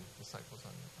 13 disciples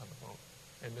on the boat.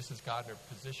 And Mrs. Gardner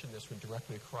positioned this one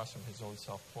directly across from his own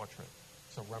self-portrait.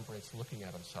 So Rembrandt's looking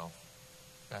at himself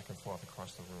back and forth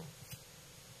across the room.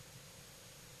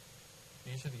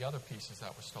 These are the other pieces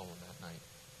that were stolen that night.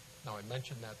 Now, I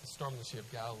mentioned that the Storm in the Sea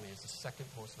of Galilee is the second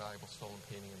most valuable stolen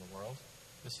painting in the world.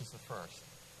 This is the first.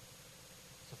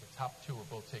 So the top two are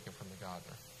both taken from the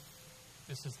Gardner.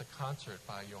 This is the concert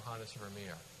by Johannes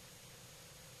Vermeer.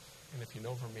 And if you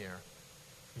know Vermeer,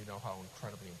 you know how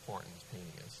incredibly important this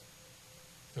painting is.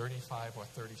 35 or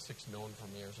 36 known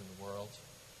Vermeers in the world.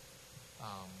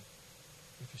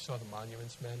 If you saw The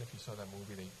Monuments Men, if you saw that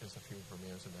movie, there's a few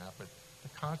Vermeers in that. But the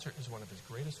concert is one of his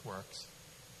greatest works,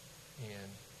 and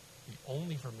the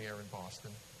only Vermeer in Boston,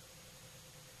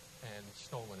 and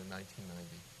stolen in 1990.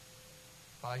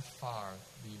 By far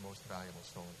the most valuable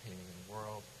stolen painting in the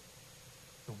world.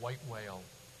 The white whale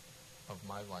of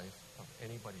my life, of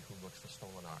anybody who looks for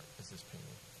stolen art, is this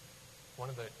painting. One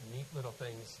of the neat little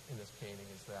things in this painting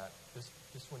is that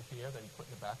this one here that he put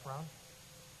in the background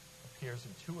appears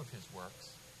in 2 of his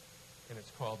works, and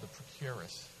it's called The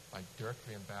Procuress by Dirk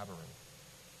van Baveren.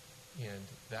 And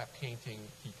that painting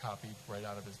he copied right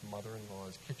out of his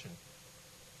mother-in-law's kitchen.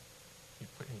 He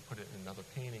put it in another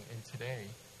painting, and today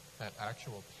that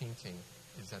actual painting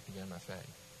is at the MFA.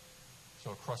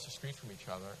 So across the street from each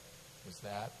other was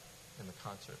that and the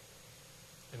concert.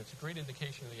 And it's a great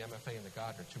indication of the MFA and the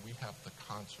Gardner, too. We have the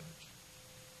concert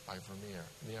by Vermeer.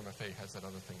 And the MFA has that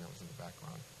other thing that was in the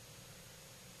background.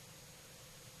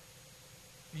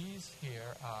 These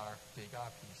here are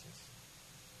Degas pieces.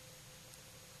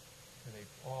 And they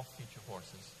all feature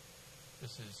horses.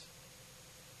 This is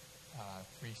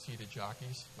 3-seated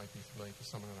jockeys. Might be familiar to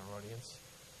someone in our audience.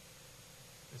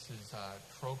 This is a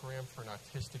program for an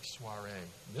artistic soiree.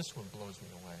 This one blows me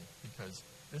away because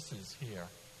this is here.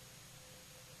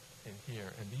 in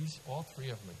here. And all three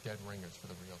of them are dead ringers for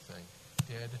the real thing.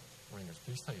 Dead ringers.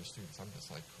 Please tell your students. I'm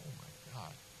just like, oh my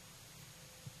God.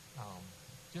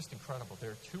 Just incredible.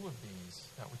 There are two of these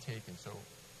that were taken. So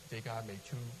Degas made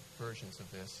two versions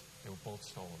of this. They were both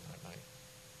stolen that night.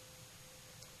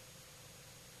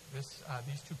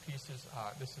 These two pieces,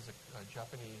 this is a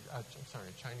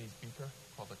Chinese beaker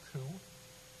called a ku,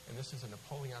 and this is a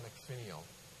Napoleonic finial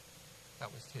that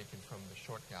was taken from the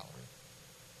Short Gallery.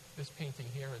 This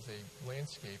painting here is a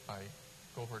landscape by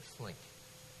Govert Flink.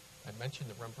 I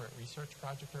mentioned the Rembrandt Research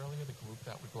Project earlier, the group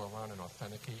that would go around and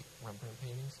authenticate Rembrandt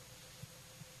paintings.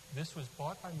 This was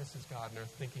bought by Mrs. Gardner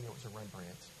thinking it was a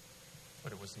Rembrandt,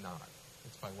 but it was not.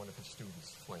 It's by one of his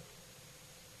students, Flink.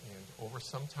 And over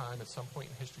some time, at some point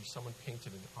in history, someone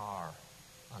painted an R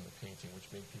on the painting, which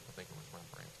made people think it was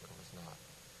Rembrandt, but it was not.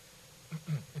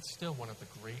 It's still one of the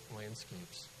great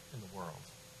landscapes in the world,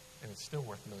 and it's still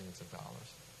worth millions of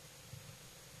dollars.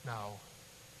 Now,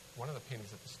 one of the paintings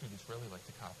that the students really liked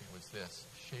to copy was this,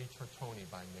 Chez Tortoni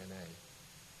by Manet,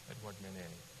 Edouard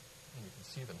Manet. And you can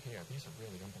see them here. These are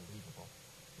really unbelievable.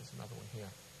 There's another one here.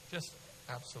 Just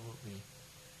absolutely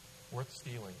worth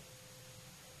stealing.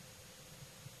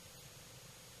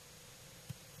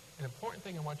 An important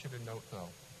thing I want you to note,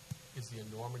 though, is the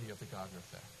enormity of the Gardner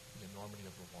theft, the enormity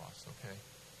of the loss, okay?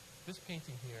 This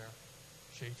painting here,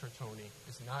 Chez Tortoni,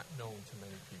 is not known to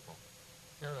many people.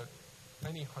 There are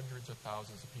many hundreds of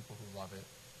thousands of people who love it,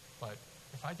 but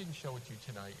if I didn't show it to you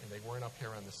tonight and they weren't up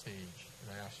here on the stage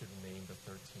and I asked you to name the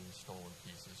 13 stolen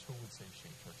pieces, who would say Chez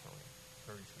Tortoni?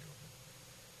 Very few of them.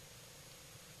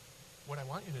 What I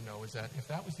want you to know is that if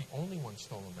that was the only one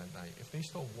stolen that night, if they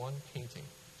stole one painting,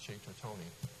 Chez Tortoni,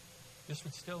 this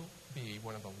would still be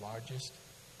one of the largest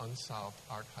unsolved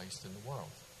art heists in the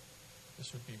world.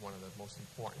 This would be one of the most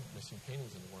important missing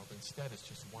paintings in the world. Instead, it's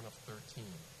just one of 13.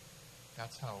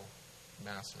 That's how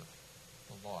massive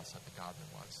the loss at the Gardner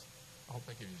was. I hope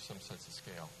that gives you some sense of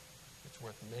scale. It's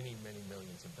worth many, many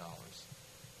millions of dollars.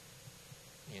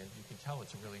 And you can tell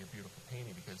it's really a beautiful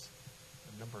painting because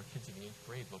a number of kids in the 8th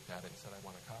grade looked at it and said, I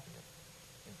want to copy it,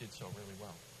 and did so really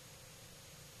well.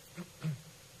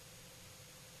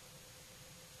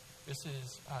 This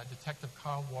is Detective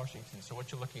Carl Washington. So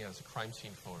what you're looking at is a crime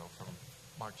scene photo from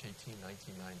March 18,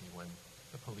 1990, when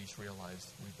the police realized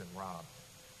we've been robbed.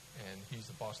 And he's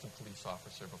the Boston police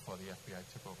officer before the FBI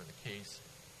took over the case.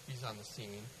 He's on the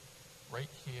scene. Right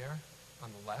here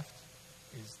on the left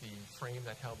is the frame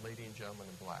that held Lady and Gentleman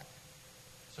in Black.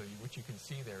 So what you can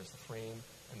see there is the frame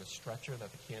and the stretcher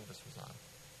that the canvas was on.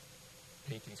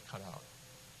 Painting's cut out.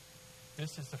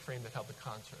 This is the frame that held the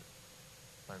concert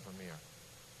by Vermeer.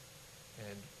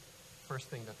 And first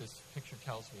thing that this picture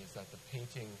tells me is that the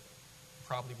painting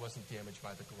probably wasn't damaged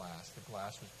by the glass. The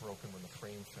glass was broken when the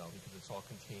frame fell because it's all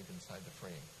contained inside the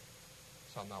frame.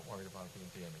 So I'm not worried about it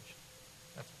being damaged.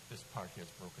 This part here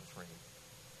is broken frame.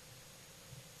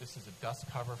 This is a dust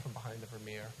cover from behind the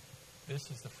Vermeer.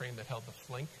 This is the frame that held the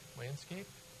Flink landscape.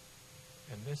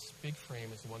 And this big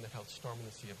frame is the one that held Storm in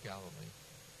the Sea of Galilee.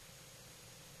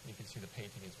 You can see the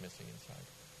painting is missing inside.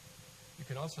 You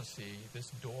can also see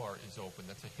this door is open.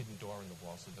 That's a hidden door in the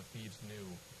wall, so the thieves knew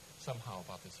somehow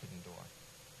about this hidden door.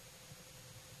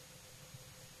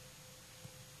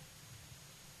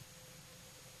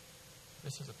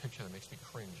 This is a picture that makes me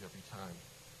cringe every time.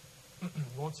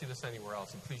 You won't see this anywhere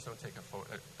else, and please don't take a photo.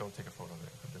 Don't take a photo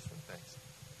of this one. Thanks.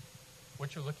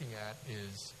 What you're looking at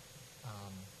is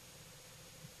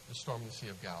the Storm in the Sea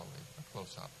of Galilee, a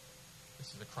close-up.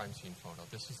 This is a crime scene photo.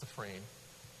 This is the frame.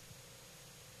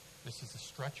 This is the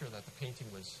stretcher that the painting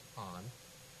was on.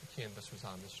 The canvas was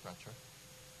on this stretcher.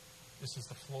 This is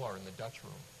the floor in the Dutch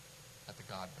room at the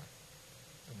Gardner.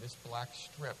 And this black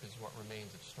strip is what remains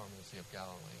of Storm in the Sea of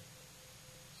Galilee.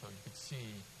 So you can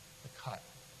see the cut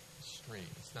is straight.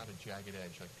 It's not a jagged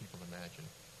edge like people imagine.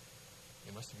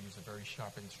 They must have used a very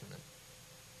sharp instrument.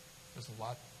 There's a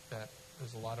lot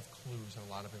of clues and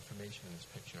a lot of information in this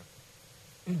picture.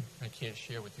 I can't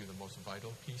share with you the most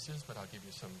vital pieces, but I'll give you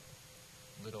some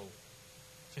little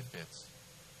tidbits.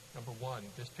 Number one,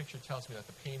 this picture tells me that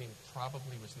the painting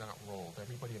probably was not rolled.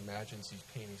 Everybody imagines these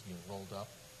paintings being rolled up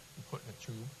and put in a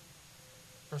tube.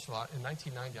 First of all, in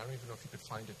 1990, I don't even know if you could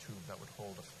find a tube that would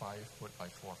hold a 5-foot by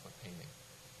 4-foot painting.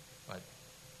 But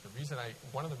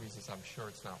one of the reasons I'm sure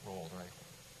it's not rolled, or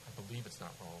I believe it's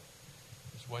not rolled,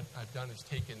 is what I've done is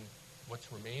taken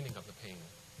what's remaining of the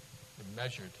painting and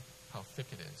measured how thick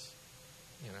it is.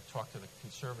 And I've talked to the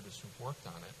conservators who've worked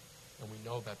on it, and we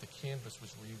know that the canvas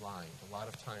was relined. A lot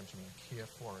of times when you care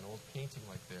for an old painting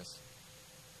like this,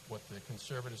 what the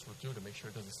conservators will do to make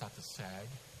sure it doesn't start to sag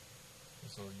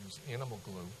is they'll use animal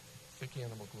glue, thick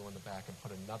animal glue on the back, and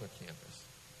put another canvas.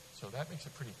 So that makes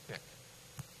it pretty thick.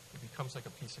 It becomes like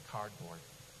a piece of cardboard.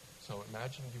 So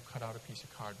imagine you cut out a piece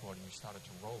of cardboard and you started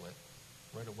to roll it.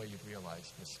 Right away you'd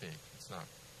realize, mistake. It's not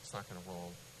going to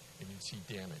roll, and you'd see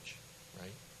damage,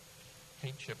 right?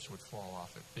 Paint chips would fall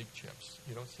off it, big chips.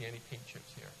 You don't see any paint chips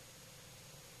here.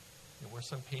 Where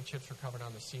some paint chips are covered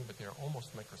on the seam, but they're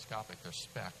almost microscopic. They're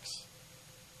specks.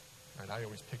 And I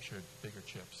always pictured bigger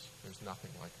chips. There's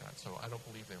nothing like that. So I don't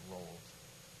believe they're rolled.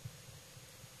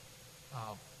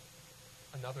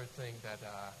 Another thing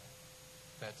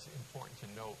that's important to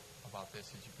note about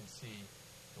this is you can see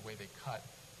the way they cut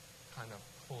kind of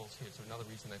pulls here. So another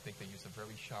reason I think they use a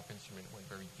very sharp instrument went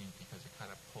very deep, because it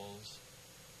kind of pulls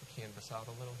the canvas out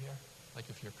a little here. Like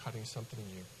if you're cutting something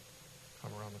and you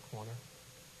come around the corner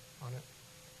on it.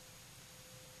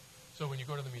 So when you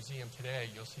go to the museum today,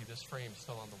 you'll see this frame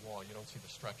still on the wall. You don't see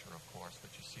the stretcher, of course,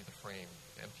 but you see the frame,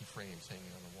 the empty frames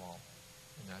hanging on the wall.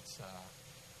 And that's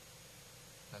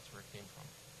where it came from.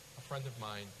 A friend of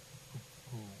mine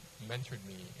who mentored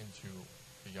me into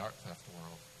the art theft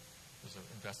world was an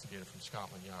investigator from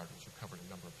Scotland Yard who's recovered a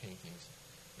number of paintings.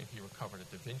 And he recovered a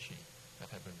Da Vinci that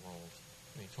had been rolled.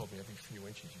 And he told me every few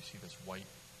inches you see this white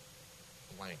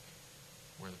blank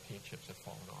where the paint chips have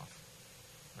fallen off.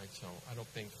 Right? So I don't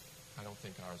think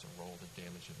ours are rolled or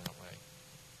damaged in that way.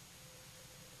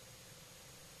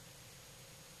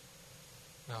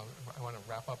 Now, I want to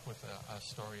wrap up with a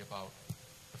story about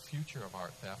the future of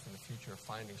art theft and the future of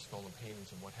finding stolen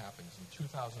paintings and what happens. In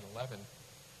 2011,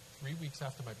 3 weeks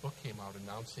after my book came out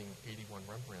announcing 81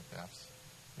 Rembrandt thefts,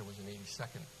 there was an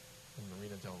 82nd in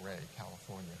Marina del Rey,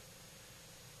 California.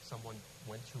 Someone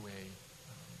went to a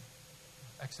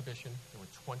exhibition. There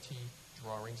were 20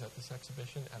 drawings at this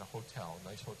exhibition at a hotel, a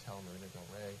nice hotel in Marina del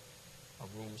Rey, a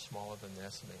room smaller than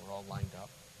this, and they were all lined up,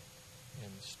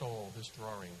 and stole this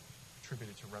drawing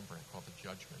attributed to Rembrandt called The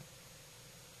Judgment.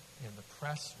 And the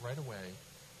press right away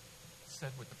said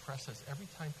what the press says every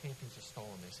time paintings are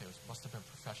stolen, they say it must have been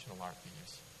professional art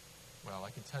thieves. Well,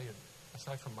 I can tell you,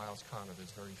 aside from Miles Connor,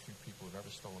 there's very few people who've ever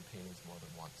stolen paintings more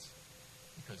than once,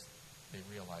 because they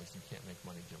realized you can't make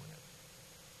money doing it.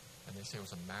 And they say it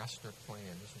was a master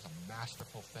plan. This was a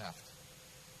masterful theft.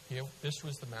 Here, this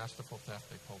was the masterful theft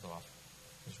they pulled off.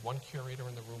 There's one curator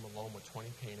in the room alone with 20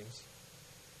 paintings.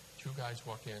 Two guys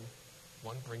walk in.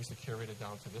 One brings the curator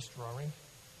down to this drawing.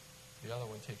 The other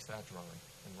one takes that drawing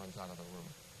and runs out of the room.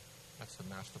 That's the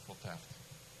masterful theft.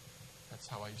 That's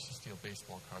how I used to steal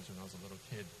baseball cards when I was a little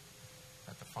kid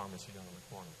at the pharmacy down on the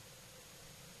corner.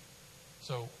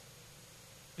 So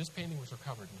this painting was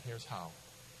recovered, and here's how.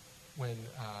 When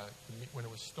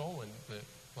it was stolen, the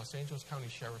Los Angeles County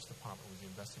Sheriff's Department was the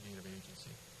investigative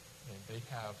agency, and they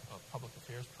have a public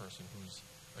affairs person who's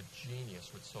a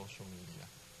genius with social media.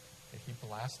 And he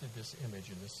blasted this image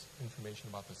and this information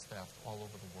about this theft all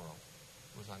over the world.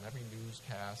 It was on every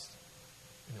newscast,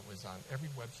 and it was on every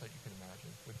website you can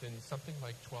imagine. Within something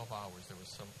like 12 hours, there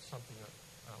was something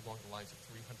along the lines of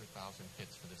 300,000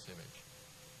 hits for this image.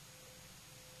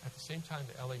 At the same time,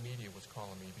 the LA media was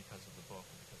calling me because of the book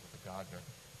and because of the Gardner,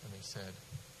 and they said,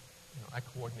 I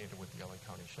coordinated with the LA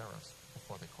County Sheriffs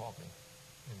before they called me,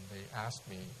 and they asked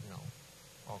me,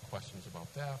 all questions about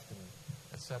theft and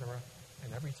et cetera.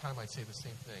 And every time I'd say the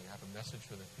same thing, I have a message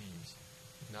for the thieves.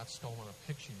 You've not stolen a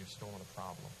picture, you've stolen a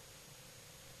problem.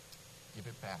 Give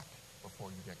it back before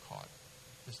you get caught.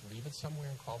 Just leave it somewhere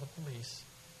and call the police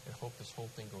and hope this whole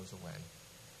thing goes away.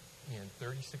 And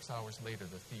 36 hours later,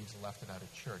 the thieves left it at a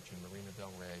church in Marina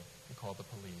del Rey and called the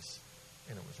police,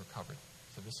 and it was recovered.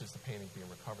 So this is the painting being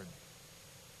recovered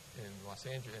in Los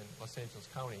Angeles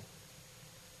County.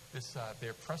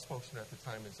 Their press spokesman at the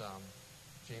time is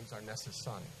James Arness's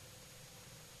son,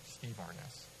 Steve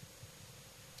Arness.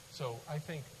 So I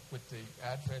think with the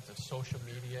advent of social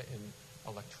media and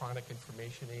electronic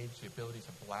information age, the ability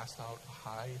to blast out a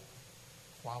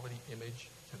high-quality image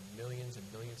to millions and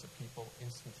millions of people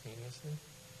instantaneously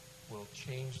will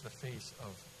change the face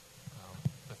of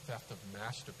the theft of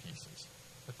masterpieces.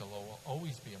 But there will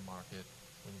always be a market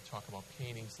when you talk about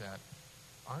paintings that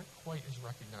aren't quite as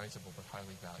recognizable but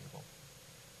highly valuable,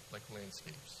 like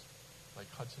landscapes,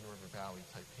 like Hudson River Valley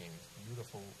type paintings,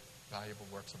 beautiful, valuable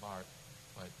works of art,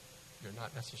 but you're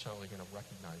not necessarily going to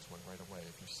recognize one right away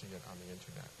if you see it on the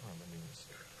internet or on the news.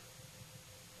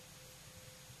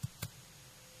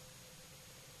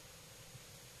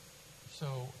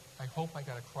 So I hope I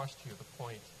got across to you the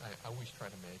point I always try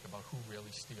to make about who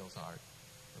really steals art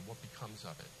and what becomes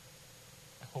of it.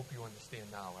 I hope you understand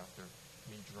now, after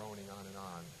me droning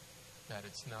on, that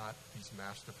it's not these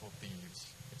masterful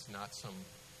thieves. It's not some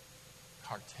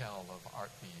cartel of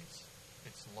art thieves.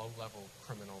 It's low-level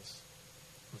criminals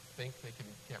who think they can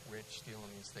get rich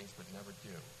stealing these things but never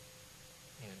do.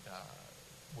 And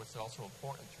what's also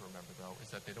important to remember, though, is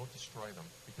that they don't destroy them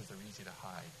because they're easy to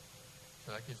hide.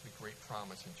 So that gives me great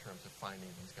promise in terms of finding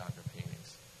these Gardner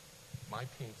paintings. My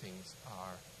paintings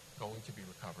are going to be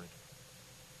recovered.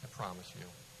 I promise you.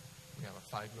 We have a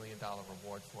 $5 million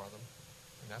reward for them.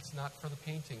 And that's not for the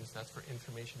paintings, that's for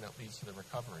information that leads to the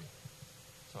recovery.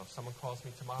 So if someone calls me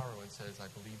tomorrow and says, I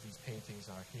believe these paintings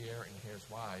are here and here's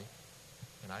why,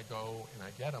 and I go and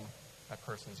I get them, that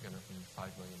person's going to be $5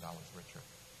 million richer.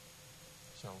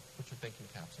 So put your thinking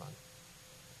caps on.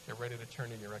 Get ready to turn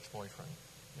in your ex-boyfriend.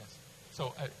 Yes.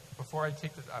 So before I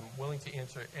take this, I'm willing to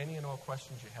answer any and all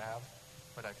questions you have,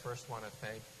 but I first want to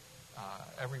thank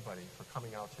everybody for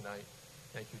coming out tonight.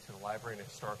 Thank you to the Library and the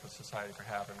Historical Society for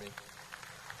having me.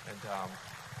 And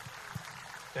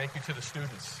thank you to the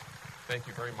students. Thank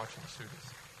you very much to the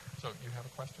students. So you have a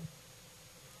question?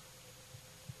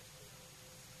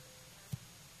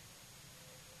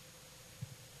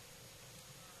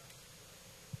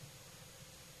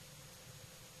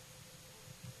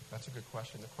 That's a good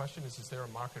question. The question is there a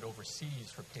market overseas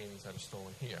for paintings that are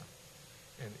stolen here?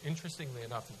 And interestingly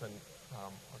enough, there's been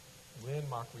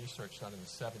landmark research done in the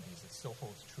 70s that still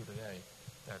holds true today,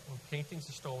 that when paintings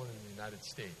are stolen in the United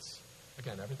States,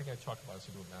 again, everything I talk about is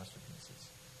to do with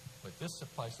masterpieces, but this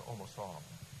applies to almost all.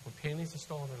 When paintings are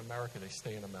stolen in America, they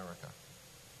stay in America.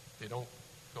 They don't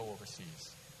go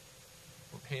overseas.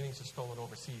 When paintings are stolen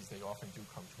overseas, they often do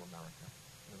come to America.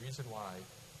 And the reason why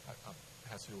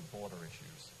has to do with border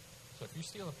issues. So if you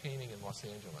steal a painting in Los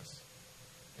Angeles,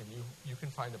 and you can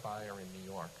find a buyer in New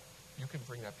York, you can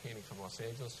bring that painting from Los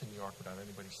Angeles to New York without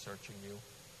anybody searching you,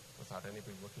 without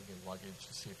anybody looking in luggage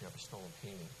to see if you have a stolen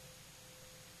painting.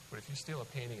 But if you steal a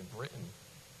painting in Britain,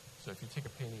 so if you take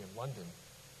a painting in London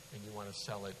and you want to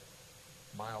sell it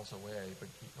miles away, but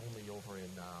only over in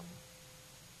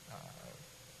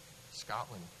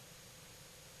Scotland,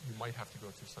 you might have to go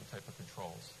through some type of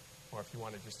controls. Or if you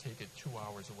want to just take it 2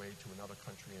 hours away to another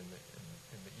country in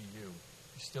the EU,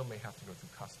 you still may have to go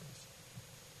through customs.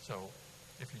 So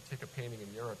if you take a painting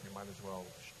in Europe, you might as well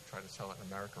try to sell it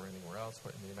in America or anywhere else,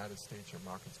 but in the United States, your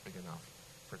market's big enough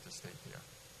for it to stay here.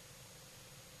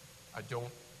 I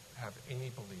don't have any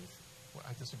belief,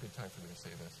 this is a good time for me to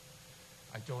say this,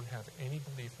 I don't have any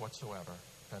belief whatsoever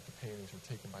that the paintings were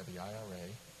taken by the IRA,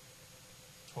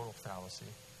 total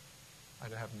fallacy. I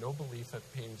have no belief that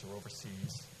the paintings are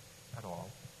overseas at all.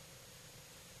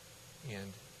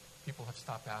 And people have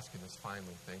stopped asking this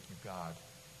finally, thank you God.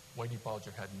 Whitey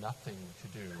Bulger had nothing to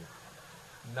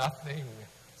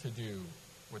do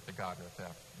with the Gardner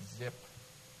theft. Zip.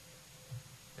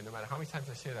 And no matter how many times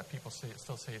I say that, people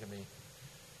still say to me,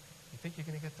 you think you're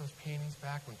going to get those paintings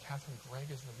back when Catherine Gregg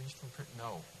is released from prison?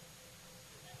 No.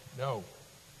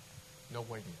 No,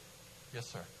 Whitey. Yes,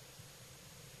 sir.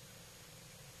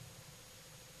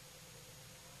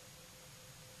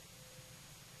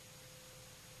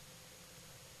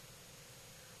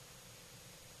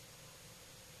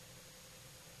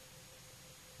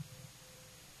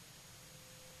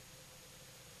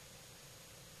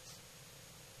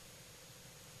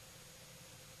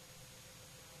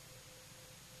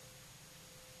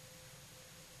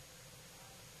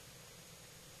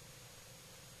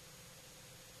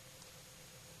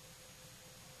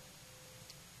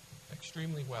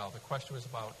 Extremely well. The question was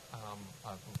about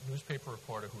a newspaper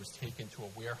reporter who was taken to a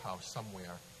warehouse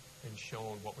somewhere and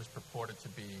shown what was purported to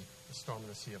be the storm in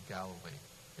the Sea of Galilee.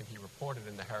 And he reported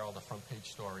in the Herald, a front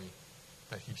page story,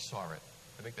 that he saw it.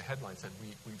 I think the headline said,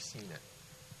 we've seen it.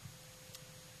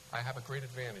 I have a great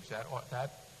advantage. That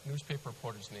newspaper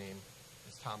reporter's name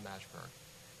is Tom Mashberg.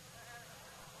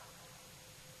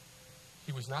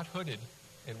 He was not hooded,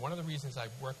 and one of the reasons I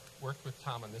worked with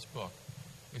Tom on this book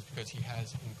is because he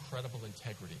has incredible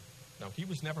integrity. Now, he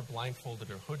was never blindfolded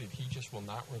or hooded. He just will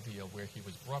not reveal where he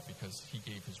was brought because he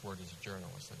gave his word as a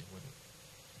journalist that he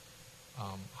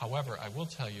wouldn't. However, I will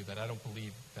tell you that I don't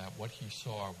believe that what he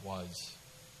saw was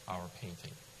our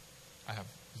painting. I have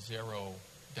zero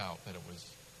doubt that it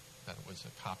was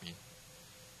a copy.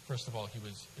 First of all,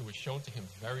 it was shown to him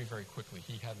very, very quickly.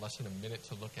 He had less than a minute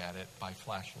to look at it by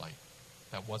flashlight.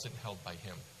 That wasn't held by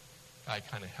him. I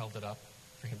kind of held it up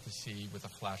for him to see with a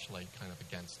flashlight kind of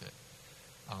against it.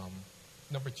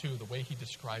 Number two, the way he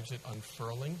describes it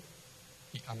unfurling,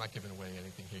 I'm not giving away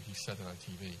anything here. He said it on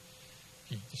TV.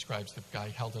 He describes the guy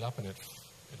held it up and it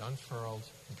unfurled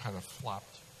and kind of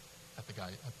flopped at the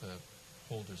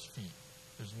holder's feet.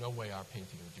 There's no way our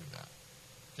painting would do that.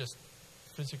 Just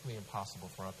physically impossible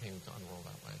for our painting to unroll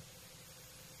that way.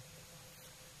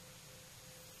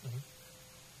 Mm-hmm.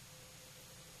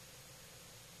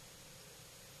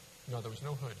 No, there was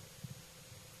no hood.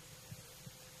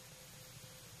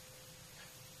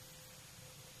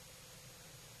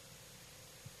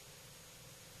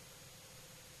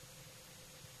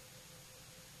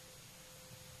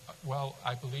 Well,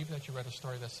 I believe that you read a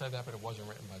story that said that, but it wasn't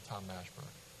written by Tom Mashburn.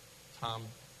 Tom,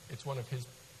 it's one of his,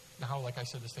 now like I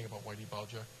said this thing about Whitey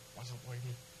Bulger, wasn't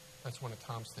Whitey? That's one of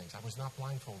Tom's things. I was not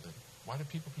blindfolded. Why do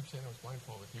people keep saying I was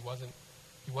blindfolded? He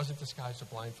wasn't disguised or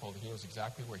blindfolded. He knows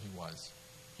exactly where he was.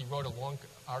 He wrote a long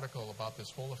article about this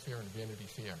whole affair in Vanity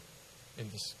Fair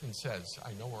and says,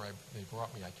 I know where they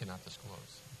brought me, I cannot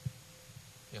disclose.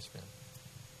 Yes, ma'am.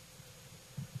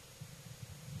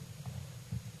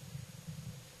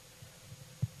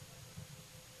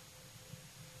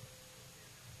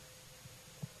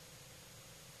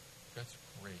 That's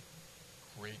great.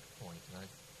 Great point. And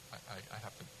I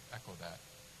have to echo that.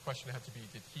 Question had to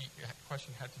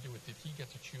do with, did he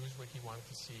get to choose what he wanted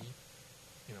to see?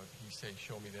 You know, did he say,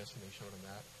 show me this, and they showed him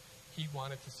that? He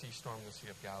wanted to see Storm in the Sea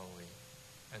of Galilee,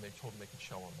 and they told him they could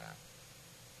show him that.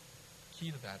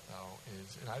 Key to that, though,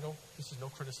 is, and this is no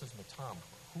criticism of Tom,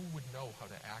 who would know how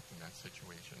to act in that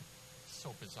situation? It's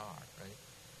so bizarre, right?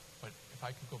 But if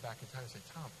I could go back in time and say,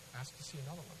 Tom, ask to see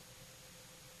another one,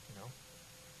 you know?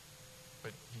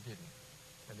 But he didn't,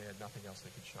 and they had nothing else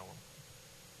they could show him.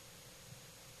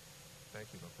 Thank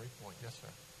you, though. Great point. Yes,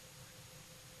 sir.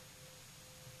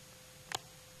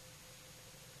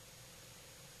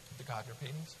 The Gardner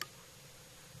paintings?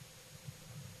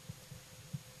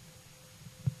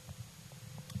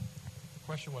 The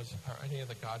question was, are any of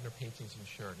the Gardner paintings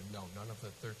insured? And no, none of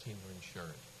the 13 were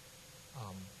insured.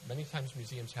 Many times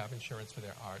museums have insurance for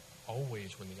their art,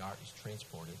 always when the art is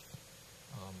transported.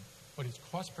 But it's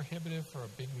cost prohibitive for a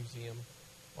big museum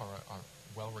or a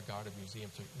well-regarded museum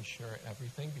to insure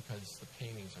everything because the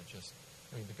paintings are just,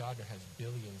 I mean, the Gardner has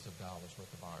billions of dollars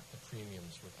worth of art. The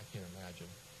premiums, I can't imagine.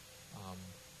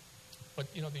 But,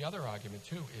 you know, the other argument,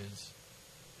 too, is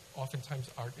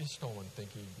oftentimes art is stolen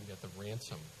thinking you can get the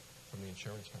ransom from the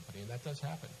insurance company, and that does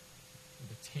happen.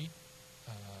 The Tate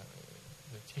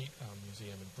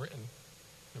Museum in Britain,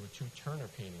 there were 2 Turner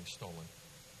paintings stolen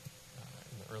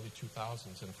in the early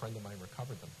 2000s, and a friend of mine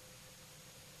recovered them.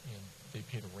 And they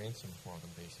paid a ransom for them,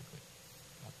 basically,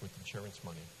 with insurance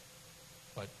money.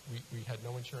 But we had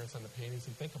no insurance on the paintings.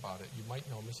 And think about it. You might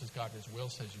know Mrs. Gardner's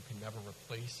will says you can never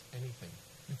replace anything.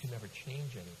 You can never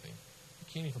change anything. You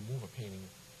can't even move a painting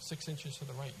 6 inches to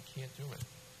the right. You can't do it.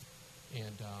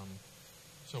 And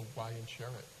so why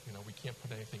insure it? You know, we can't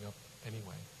put anything up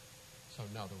anyway. So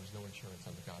no, there was no insurance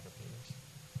on the Gardner paintings.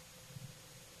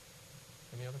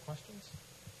 Any other questions?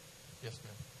 Yes,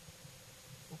 ma'am.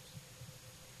 Oops.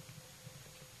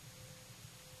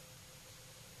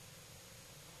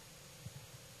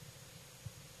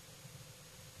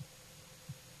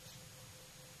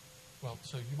 Well,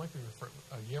 so you might be referring,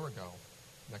 a year ago,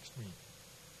 next week,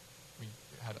 we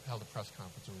held a press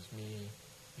conference. It was me,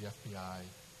 the FBI,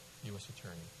 U.S.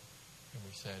 Attorney, and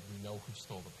we said, we know who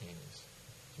stole the paintings.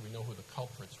 So we know who the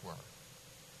culprits were,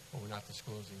 but we're not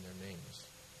disclosing their names.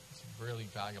 It's a really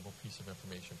valuable piece of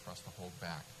information for us to hold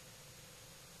back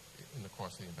in the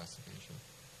course of the investigation.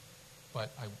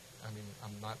 But I mean,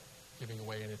 I'm not giving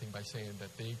away anything by saying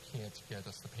that they can't get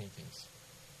us the paintings.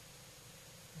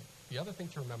 The other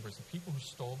thing to remember is the people who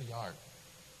stole the art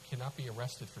cannot be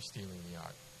arrested for stealing the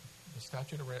art. The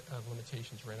statute of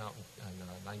limitations ran out in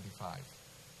 95.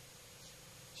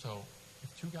 So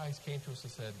if 2 guys came to us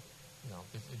and said, you know,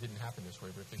 it didn't happen this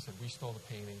way, but if they said, we stole the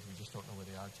paintings, we just don't know where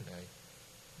they are today,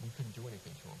 we couldn't do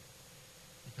anything to them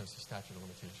because the statute of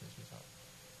limitations was up.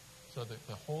 So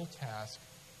the whole task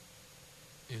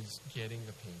is getting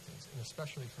the paintings, and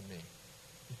especially for me,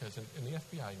 because and the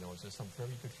FBI knows this. I'm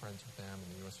very good friends with them and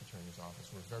the U.S. Attorney's Office.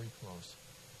 We're very close.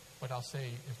 But I'll say,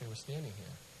 if they were standing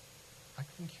here, I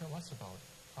couldn't care less about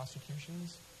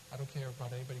prosecutions. I don't care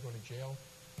about anybody going to jail,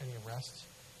 any arrests.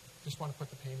 Just want to put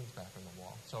the paintings back on the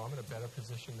wall. So I'm in a better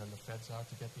position than the feds are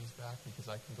to get these back because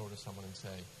I can go to someone and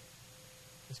say,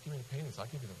 just give me the paintings.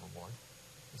 I'll give you the reward.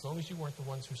 As long as you weren't the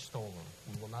ones who stole them,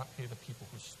 we will not pay the people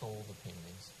who stole the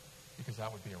paintings because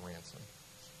that would be a ransom.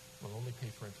 We'll only pay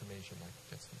for information that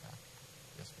gets them back.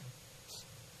 Yes, ma'am.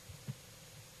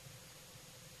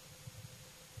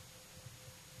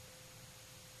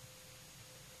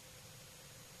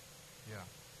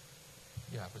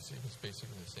 Yeah, it was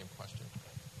basically the same question.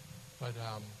 But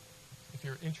if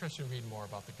you're interested in reading more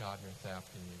about the Gardner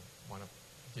theft and you want to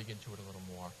dig into it a little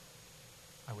more,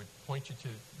 I would point you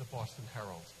to the Boston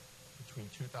Herald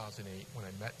between 2008, when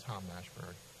I met Tom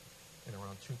Mashburn, and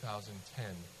around 2010,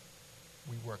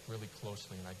 we worked really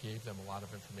closely, and I gave them a lot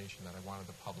of information that I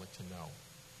wanted the public to know.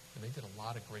 And they did a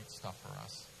lot of great stuff for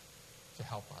us to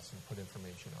help us and put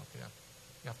information out there.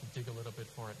 You have to dig a little bit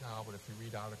for it now, but if you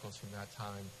read articles from that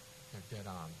time, they're dead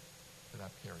on to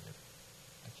that period.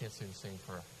 I can't say the same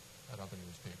for that other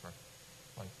newspaper.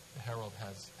 like the Herald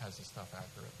has the stuff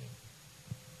accurately.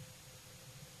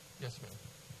 Yes, ma'am.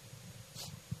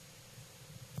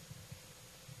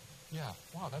 Yeah.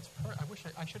 Wow, that's I wish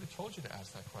I should have told you to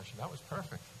ask that question. That was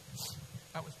perfect.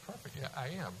 That was perfect. Yeah, I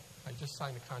am. I just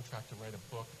signed a contract to write a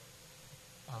book.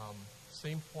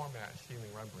 Same format as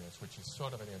Stealing Rembrandts, which is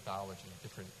sort of an anthology,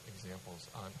 different examples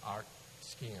on art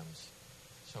scams.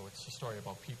 So it's a story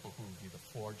about people who either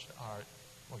forged art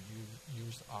or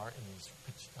used art in these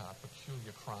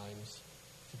peculiar crimes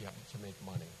to make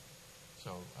money.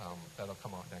 So that'll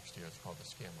come out next year. It's called The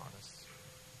Scam Artists.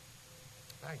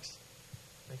 Thanks.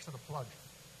 Thanks for the plug.